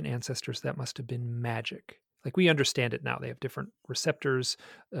our ancient ancestors that must have been magic. Like we understand it now. They have different receptors,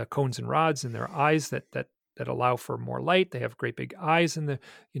 cones and rods in their eyes that allow for more light. They have great big eyes in the,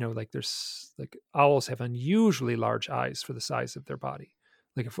 there's like owls have unusually large eyes for the size of their body.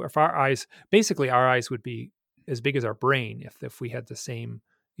 Like if our eyes, basically our eyes would be as big as our brain if we had the same,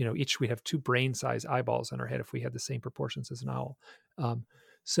 each we'd have 2 brain size eyeballs on our head if we had the same proportions as an owl.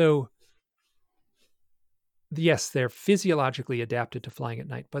 So yes, they're physiologically adapted to flying at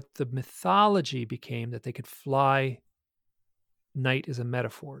night, but the mythology became that they could fly. Night is a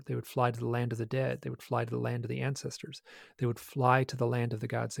metaphor. They would fly to the land of the dead. They would fly to the land of the ancestors. They would fly to the land of the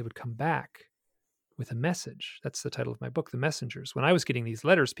gods. They would come back with a message. That's the title of my book, The Messengers. When I was getting these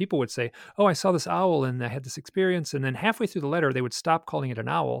letters, people would say, "Oh, I saw this owl and I had this experience." And then halfway through the letter, they would stop calling it an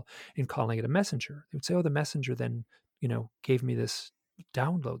owl and calling it a messenger. They would say, "Oh, the messenger then, gave me this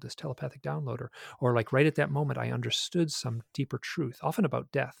download, this telepathic download," or like right at that moment, I understood some deeper truth, often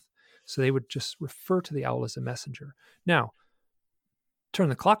about death. So they would just refer to the owl as a messenger. Now, turn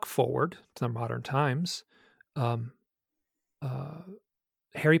the clock forward to the modern times. Um,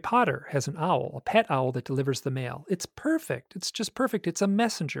 Harry Potter has an owl, a pet owl that delivers the mail. It's perfect. It's just perfect. It's a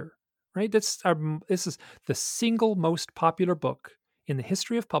messenger, right? This is the single most popular book in the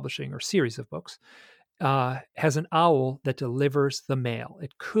history of publishing, or series of books, has an owl that delivers the mail.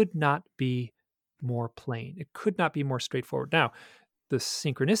 It could not be more plain. It could not be more straightforward. Now, the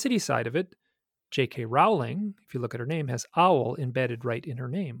synchronicity side of it, J.K. Rowling, if you look at her name, has owl embedded right in her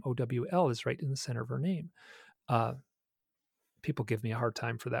name. OWL is right in the center of her name. People give me a hard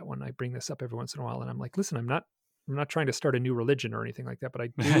time for that one. I bring this up every once in a while, and I'm like, listen, I'm not trying to start a new religion or anything like that, but I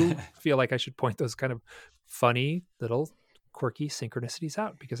do feel like I should point those kind of funny little quirky synchronicities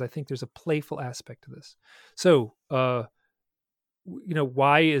out, because I think there's a playful aspect to this. So,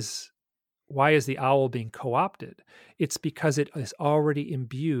 why is the owl being co-opted? It's because it is already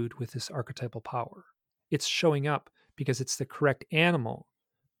imbued with this archetypal power. It's showing up because it's the correct animal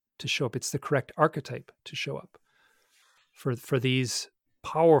to show up. It's the correct archetype to show up for these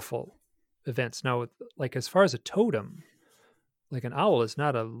powerful events. Now, like as far as a totem, like an owl is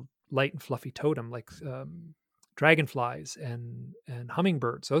not a light and fluffy totem like dragonflies and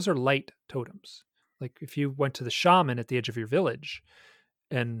hummingbirds. Those are light totems. Like if you went to the shaman at the edge of your village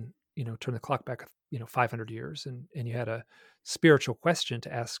and turn the clock back 500 years, and you had a spiritual question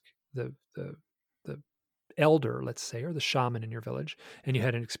to ask the elder, let's say, or the shaman in your village, and you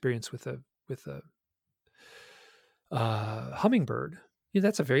had an experience with a hummingbird,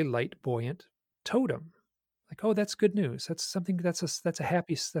 that's a very light, buoyant totem. Like, oh, that's good news. That's something that's a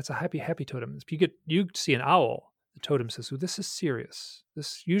happy totem. If you see an owl, the totem says, "Oh, this is serious."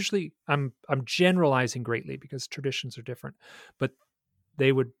 This usually, I'm generalizing greatly because traditions are different, but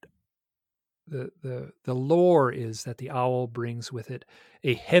they would the lore is that the owl brings with it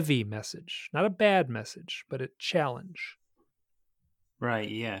a heavy message, not a bad message, but a challenge. Right,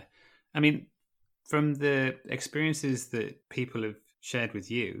 yeah. I mean, from the experiences that people have shared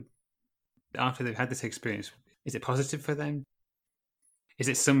with you, after they've had this experience, is it positive for them? Is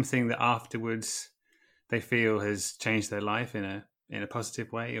it something that afterwards they feel has changed their life in a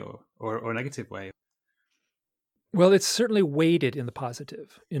positive way or a negative way? Well, it's certainly weighted in the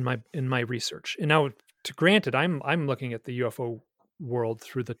positive in my research. And now, to granted, I'm looking at the UFO world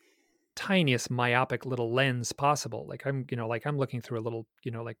through the tiniest myopic little lens possible. Like I'm looking through a little,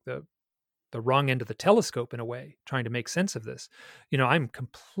 like the wrong end of the telescope in a way, trying to make sense of this. I'm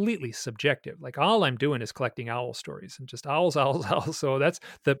completely subjective. Like all I'm doing is collecting owl stories and just owls, owls, owls. So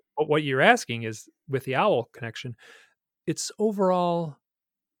but what you're asking is with the owl connection, it's overall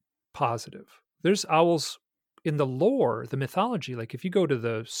positive. There's owls in the lore, the mythology. Like if you go to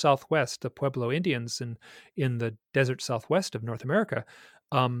the Southwest, the Pueblo Indians in the desert Southwest of North America,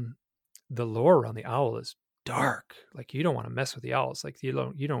 the lore around the owl is dark. Like you don't want to mess with the owls. Like you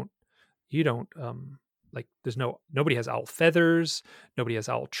don't like nobody has owl feathers, nobody has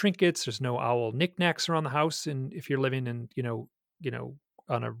owl trinkets, there's no owl knickknacks around the house. And if you're living in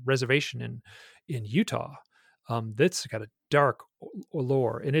on a reservation in Utah, that's got a dark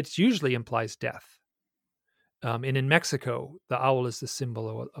lore, and it usually implies death. And in Mexico, the owl is the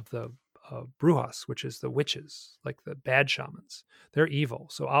symbol of the brujas, which is the witches, like the bad shamans. They're evil.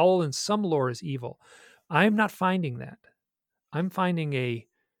 So owl in some lore is evil. I'm not finding that. I'm finding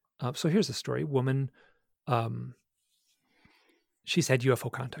so here's the story. Woman, she's had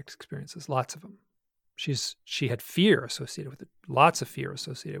UFO contact experiences, lots of them. She had fear associated with it, lots of fear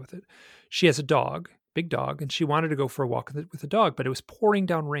associated with it. She has a dog, big dog, and she wanted to go for a walk with the dog, but it was pouring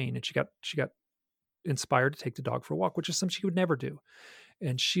down rain, and she got inspired to take the dog for a walk, which is something she would never do.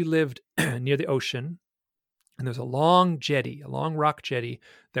 And she lived near the ocean, and there's a long rock jetty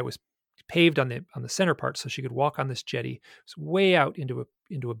that was paved on the center part, so she could walk on this jetty. It was way out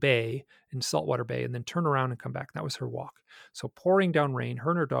into a bay, in saltwater bay, and then turn around and come back. That was her walk. So pouring down rain,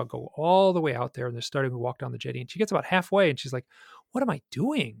 her and her dog go all the way out there, and they're starting to walk down the jetty. And she gets about halfway, and she's like, "What am I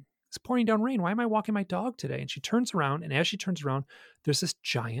doing? It's pouring down rain. Why am I walking my dog today?" And she turns around, and as she turns around, there's this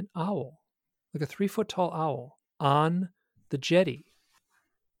giant owl, like a 3-foot tall owl, on the jetty.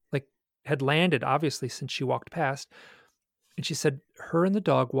 Like had landed obviously since she walked past. And she said her and the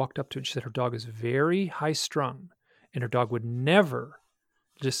dog walked up to it. She said her dog is very high strung, and her dog would never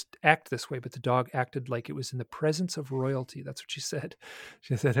just act this way, but the dog acted like it was in the presence of royalty. That's what she said.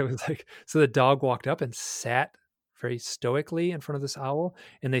 She said it was like, so the dog walked up and sat very stoically in front of this owl,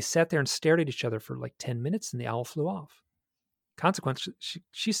 and they sat there and stared at each other for like 10 minutes, and the owl flew off. Consequently,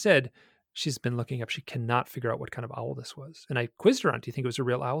 she said she's been looking up. She cannot figure out what kind of owl this was. And I quizzed her on, do you think it was a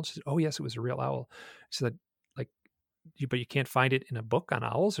real owl? And she said, oh, yes, it was a real owl. She said, but you can't find it in a book on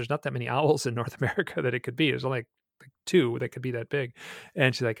owls. There's not that many owls in North America that it could be. There's only like 2 that could be that big.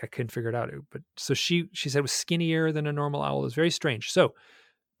 And she's like, I couldn't figure it out. But so she said it was skinnier than a normal owl. It was very strange. So,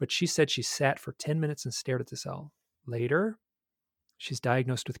 but she said she sat for 10 minutes and stared at this owl. Later, she's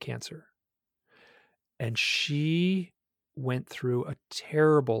diagnosed with cancer. And she went through a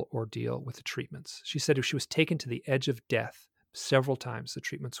terrible ordeal with the treatments. She said she was taken to the edge of death several times. The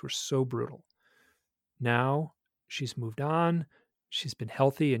treatments were so brutal. Now, she's moved on. She's been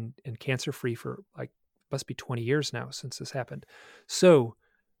healthy and cancer-free for like, must be 20 years now since this happened. So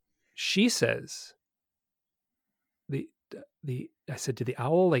she says, I said, did the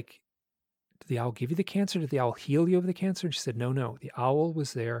owl give you the cancer? Did the owl heal you of the cancer? And she said, no. The owl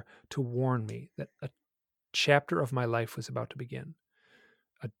was there to warn me that a chapter of my life was about to begin.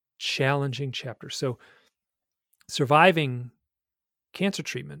 A challenging chapter. So surviving cancer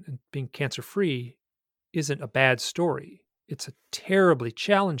treatment and being cancer-free isn't a bad story. It's a terribly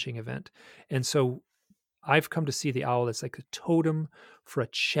challenging event. And so I've come to see the owl as like a totem for a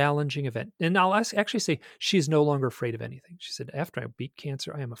challenging event. And I'll actually say she is no longer afraid of anything. She said, after I beat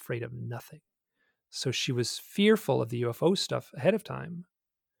cancer, I am afraid of nothing. So she was fearful of the UFO stuff ahead of time,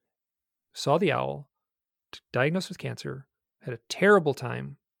 saw the owl, diagnosed with cancer, had a terrible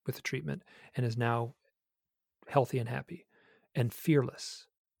time with the treatment, and is now healthy and happy and fearless.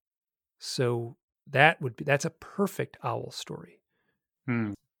 So that's a perfect owl story.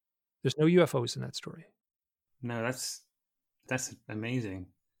 There's no UFOs in that story. No, that's amazing.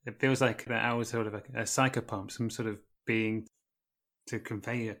 It feels like the owl was sort of a psychopomp, some sort of being to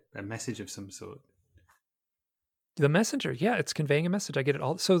convey a message of some sort. The messenger, yeah, it's conveying a message. I get it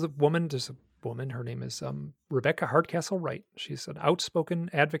all. So there's a woman, her name is Rebecca Hardcastle Wright. She's an outspoken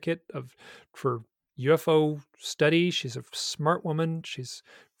advocate for UFO study. She's a smart woman. She's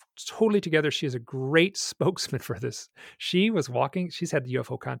totally together. She is a great spokesman for this. She's had the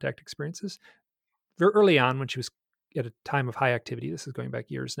UFO contact experiences very early on when she was at a time of high activity. This is going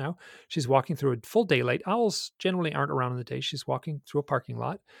back years now. She's walking through a full daylight. Owls generally aren't around in the day. She's walking through a parking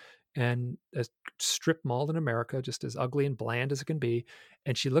lot and a strip mall in America, just as ugly and bland as it can be.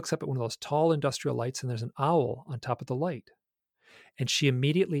 And she looks up at one of those tall industrial lights, and there's an owl on top of the light. And she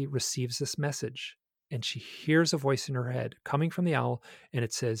immediately receives this message, and she hears a voice in her head coming from the owl, and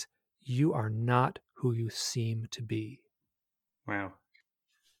it says, "You are not who you seem to be." Wow.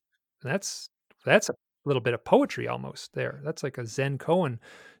 And that's a little bit of poetry almost there. That's like a Zen koan.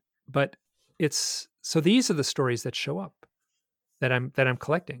 But these are the stories that show up that I'm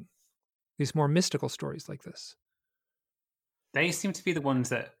collecting. These more mystical stories like this. They seem to be the ones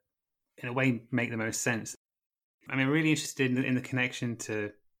that, in a way, make the most sense. I mean, I'm really interested in the connection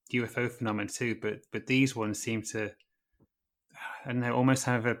to UFO phenomena too, but these ones seem to, I don't know, almost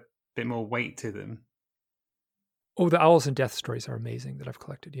have a bit more weight to them. Oh, the owls and death stories are amazing that I've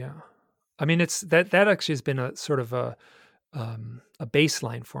collected. Yeah, I mean, it's that actually has been a sort of a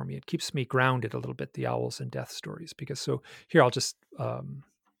baseline for me. It keeps me grounded a little bit. The owls and death stories, because so here I'll just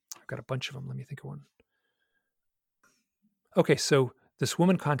I've got a bunch of them. Let me think of one. Okay, so this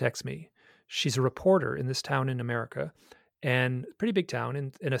woman contacts me. She's a reporter in this town in America, and pretty big town,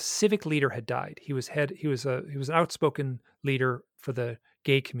 and a civic leader had died. He was an outspoken leader for the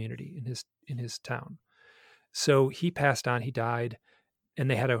gay community in his town. So he passed on. He died, and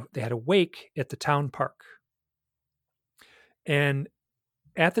they had a wake at the town park. And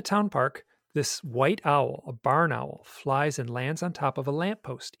at the town park, this white owl, a barn owl, flies and lands on top of a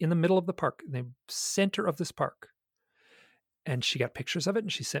lamppost in the middle of the park, in the center of this park. And she got pictures of it,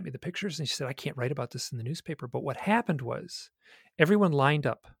 and she sent me the pictures, and she said, "I can't write about this in the newspaper." But what happened was everyone lined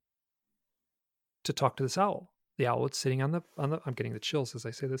up to talk to this owl. The owl was sitting on the I'm getting the chills as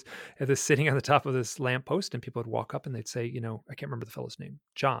I say this, sitting on the top of this lamppost, and people would walk up and they'd say, I can't remember the fellow's name,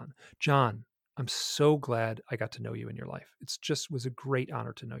 John, I'm so glad I got to know you in your life. It's just was a great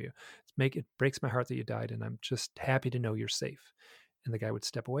honor to know you. It breaks my heart that you died, and I'm just happy to know you're safe. And the guy would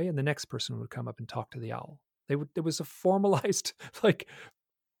step away, and the next person would come up and talk to the owl. There was a formalized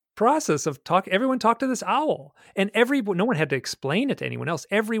process of talk. Everyone talked to this owl, and no one had to explain it to anyone else.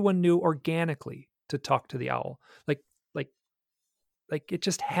 Everyone knew organically to talk to the owl. Like it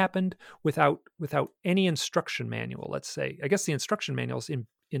just happened without any instruction manual. Let's say, I guess the instruction manual is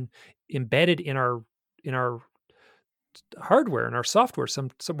embedded in our hardware and our software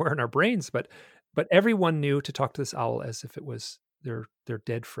somewhere in our brains, but everyone knew to talk to this owl as if it was their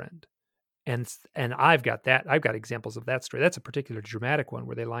dead friend. And I've got examples of that story. That's a particular dramatic one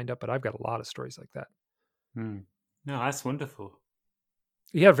where they lined up, but I've got a lot of stories like that. No, that's wonderful.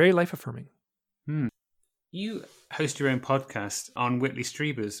 Yeah, very life affirming. You host your own podcast on Whitley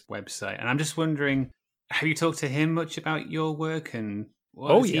Strieber's website, and I'm just wondering, have you talked to him much about your work, and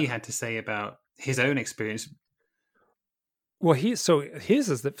what he had to say about his own experience? Well, one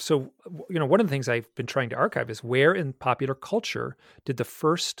of the things I've been trying to archive is where in popular culture did the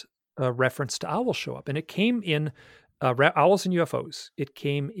first reference to owls show up, and it came in Owls and UFOs. It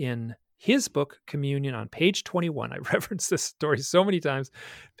came in his book Communion on page 21. I referenced this story so many times.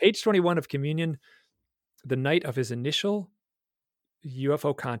 Page 21 of Communion, the night of his initial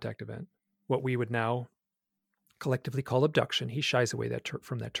UFO contact event, what we would now collectively call abduction. He shies away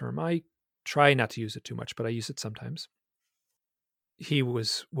from that term. I try not to use it too much, but I use it sometimes. He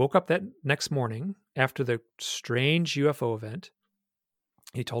woke up that next morning after the strange UFO event.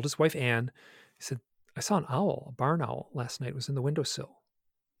 He told his wife, Anne, he said, "I saw an owl, a barn owl last night. It was in the windowsill."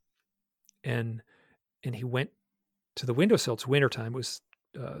 And he went to the windowsill. It's wintertime. It was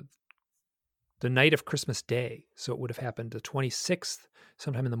the night of Christmas Day. So it would have happened the 26th,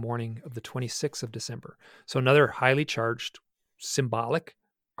 sometime in the morning of the 26th of December. So another highly charged, symbolic,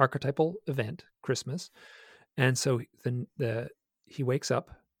 archetypal event, Christmas. And so he wakes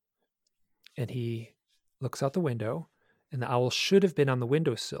up and he looks out the window, and the owl should have been on the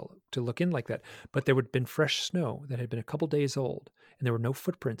windowsill to look in like that. But there would have been fresh snow that had been a couple days old, and there were no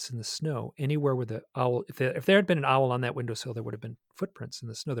footprints in the snow anywhere where the owl, if there had been an owl on that windowsill, there would have been footprints in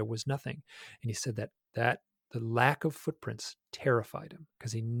the snow. There was nothing. And he said that the lack of footprints terrified him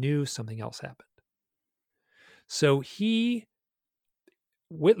because he knew something else happened. So he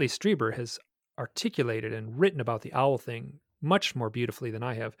Whitley Strieber has articulated and written about the owl thing much more beautifully than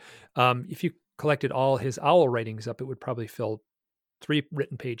I have. If you collected all his owl writings up, it would probably fill 3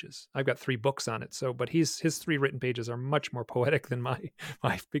 written pages. I've got 3 books on it. So, but his 3 written pages are much more poetic than my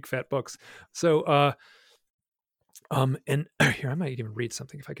big fat books. So, and here, I might even read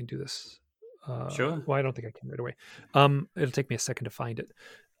something if I can do this. Sure. Well, I don't think I can right away. It'll take me a second to find it.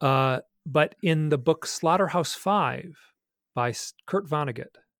 But in the book Slaughterhouse-Five by Kurt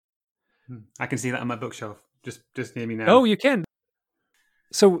Vonnegut. I can see that on my bookshelf, just near me now. Oh, you can.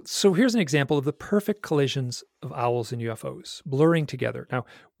 So here's an example of the perfect collisions of owls and UFOs blurring together. Now,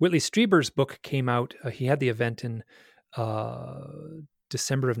 Whitley Strieber's book came out. He had the event in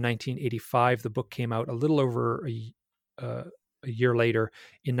December of 1985. The book came out a little over a year later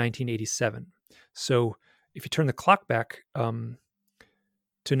in 1987. So if you turn the clock back to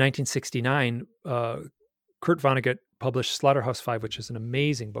 1969, Kurt Vonnegut published Slaughterhouse-Five, which is an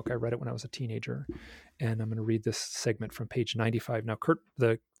amazing book. I read it when I was a teenager, and I'm going to read this segment from page 95. Now,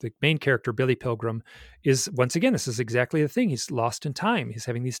 the main character, Billy Pilgrim, is, once again, this is exactly the thing. He's lost in time. He's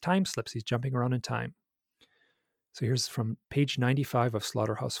having these time slips. He's jumping around in time. So here's from page 95 of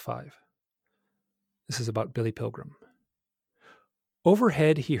Slaughterhouse-Five. This is about Billy Pilgrim.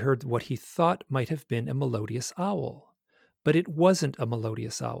 Overhead, he heard what he thought might have been a melodious owl, but it wasn't a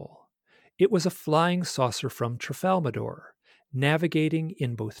melodious owl. It was a flying saucer from Trafalmador, navigating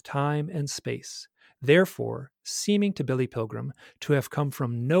in both time and space, therefore seeming to Billy Pilgrim to have come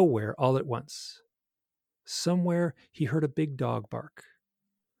from nowhere all at once. Somewhere he heard a big dog bark.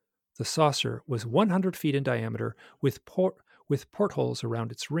 The saucer was 100 feet in diameter with portholes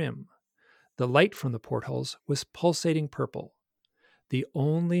around its rim. The light from the portholes was pulsating purple. The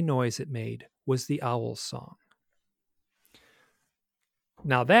only noise it made was the owl's song.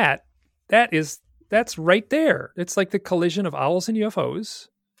 Now that's right there. It's like the collision of owls and UFOs,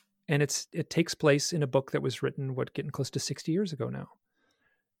 and it takes place in a book that was written, getting close to 60 years ago now.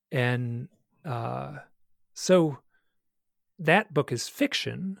 And so that book is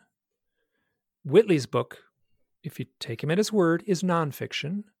fiction. Whitley's book, if you take him at his word, is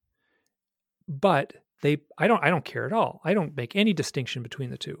nonfiction. But I don't care at all. I don't make any distinction between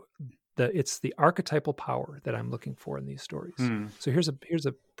the two. It's the archetypal power that I'm looking for in these stories. So here's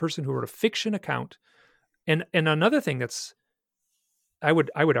a person who wrote a fiction account, and another thing that's I would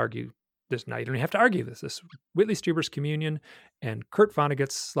argue this. Now you don't have to argue this. This Whitley Strieber's Communion and Kurt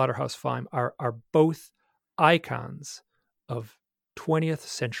Vonnegut's Slaughterhouse-Five are both icons of 20th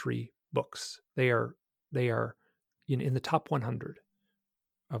century books. They are in the top 100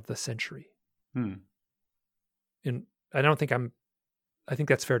 of the century. And I think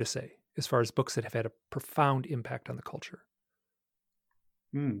that's fair to say, as far as books that have had a profound impact on the culture.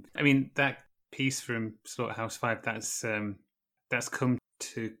 I mean, that piece from Slaughterhouse-Five, that's come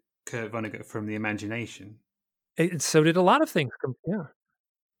to Kurt Vonnegut from the imagination. So did a lot of things.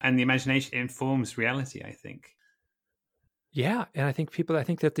 And the imagination informs reality, I think. Yeah, and I think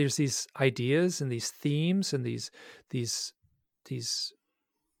that there's these ideas and these themes and these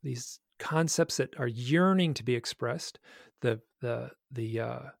concepts that are yearning to be expressed. The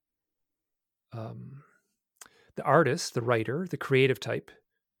artist, the writer, the creative type,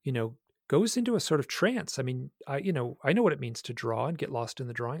 goes into a sort of trance. I mean, I know what it means to draw and get lost in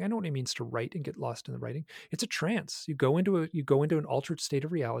the drawing. I know what it means to write and get lost in the writing. It's a trance. You go into an altered state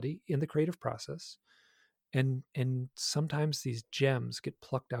of reality in the creative process, and sometimes these gems get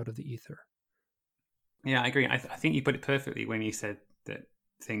plucked out of the ether. Yeah, I agree. I think you put it perfectly when you said that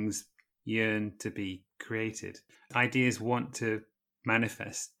things yearn to be created. Ideas want to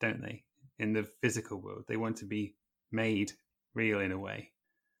manifest, don't they? In the physical world, they want to be made real in a way.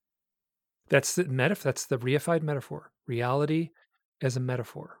 That's the That's the reified metaphor. Reality as a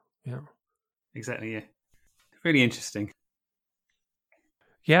metaphor. Yeah, exactly. Yeah, really interesting.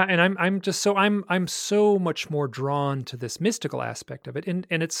 Yeah, and I'm so much more drawn to this mystical aspect of it, and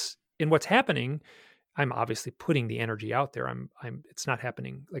it's in what's happening. I'm obviously putting the energy out there. It's not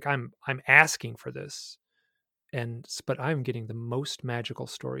happening. Like I'm asking for this, but I'm getting the most magical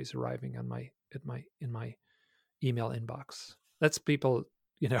stories arriving in my email inbox. That's people,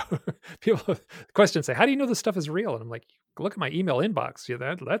 people questions say, how do you know this stuff is real? And I'm like, look at my email inbox.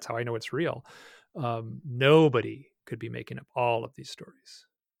 Yeah, that's how I know it's real. Nobody could be making up all of these stories.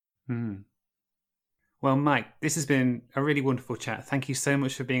 Well, Mike, this has been a really wonderful chat. Thank you so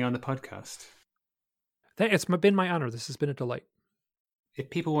much for being on the podcast. It's been my honor. This has been a delight. If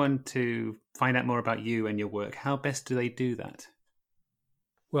people want to find out more about you and your work, how best do they do that?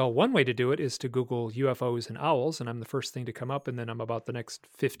 Well, one way to do it is to Google UFOs and owls, and I'm the first thing to come up, and then I'm about the next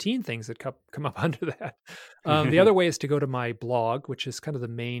 15 things that come up under that. The other way is to go to my blog, which is kind of the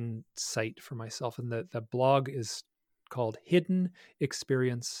main site for myself, and the blog is called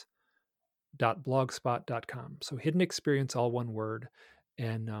hiddenexperience.blogspot.com. So Hidden Experience, all one word.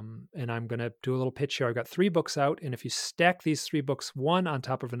 And I'm going to do a little pitch here. I've got 3 books out, and if you stack these 3 books one on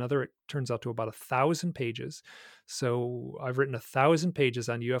top of another, it turns out to about 1,000 pages. So I've written 1,000 pages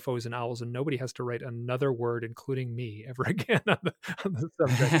on UFOs and owls, and nobody has to write another word, including me, ever again on the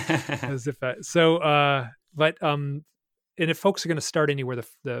subject. As if and if folks are going to start anywhere,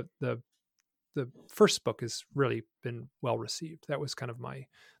 the first book has really been well received. That was kind of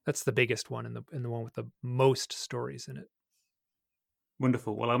that's the biggest one and the one with the most stories in it.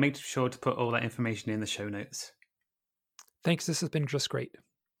 Wonderful. Well, I'll make sure to put all that information in the show notes. Thanks. This has been just great.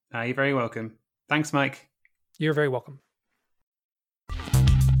 You're very welcome. Thanks, Mike. You're very welcome.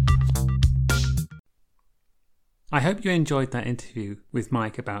 I hope you enjoyed that interview with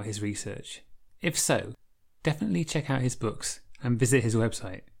Mike about his research. If so, definitely check out his books and visit his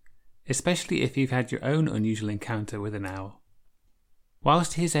website, especially if you've had your own unusual encounter with an owl.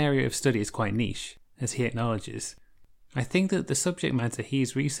 Whilst his area of study is quite niche, as he acknowledges, I think that the subject matter he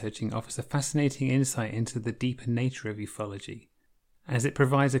is researching offers a fascinating insight into the deeper nature of ufology, as it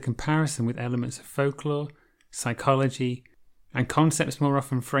provides a comparison with elements of folklore, psychology, and concepts more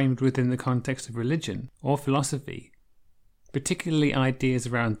often framed within the context of religion or philosophy, particularly ideas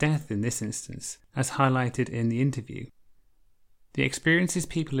around death in this instance, as highlighted in the interview. The experiences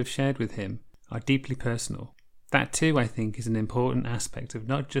people have shared with him are deeply personal. That too, I think, is an important aspect of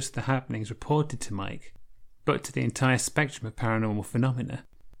not just the happenings reported to Mike, but to the entire spectrum of paranormal phenomena.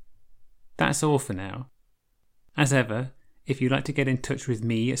 That's all for now. As ever, if you'd like to get in touch with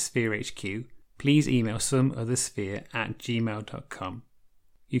me at Sphere HQ, please email someothersphere@gmail.com.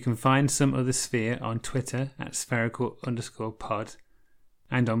 You can find Some Other Sphere on Twitter at spherical_pod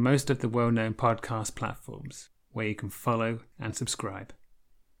and on most of the well-known podcast platforms where you can follow and subscribe.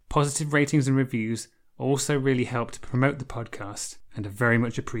 Positive ratings and reviews also really help to promote the podcast and are very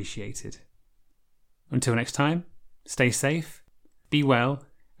much appreciated. Until next time, stay safe, be well,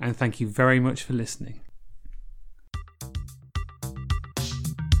 and thank you very much for listening.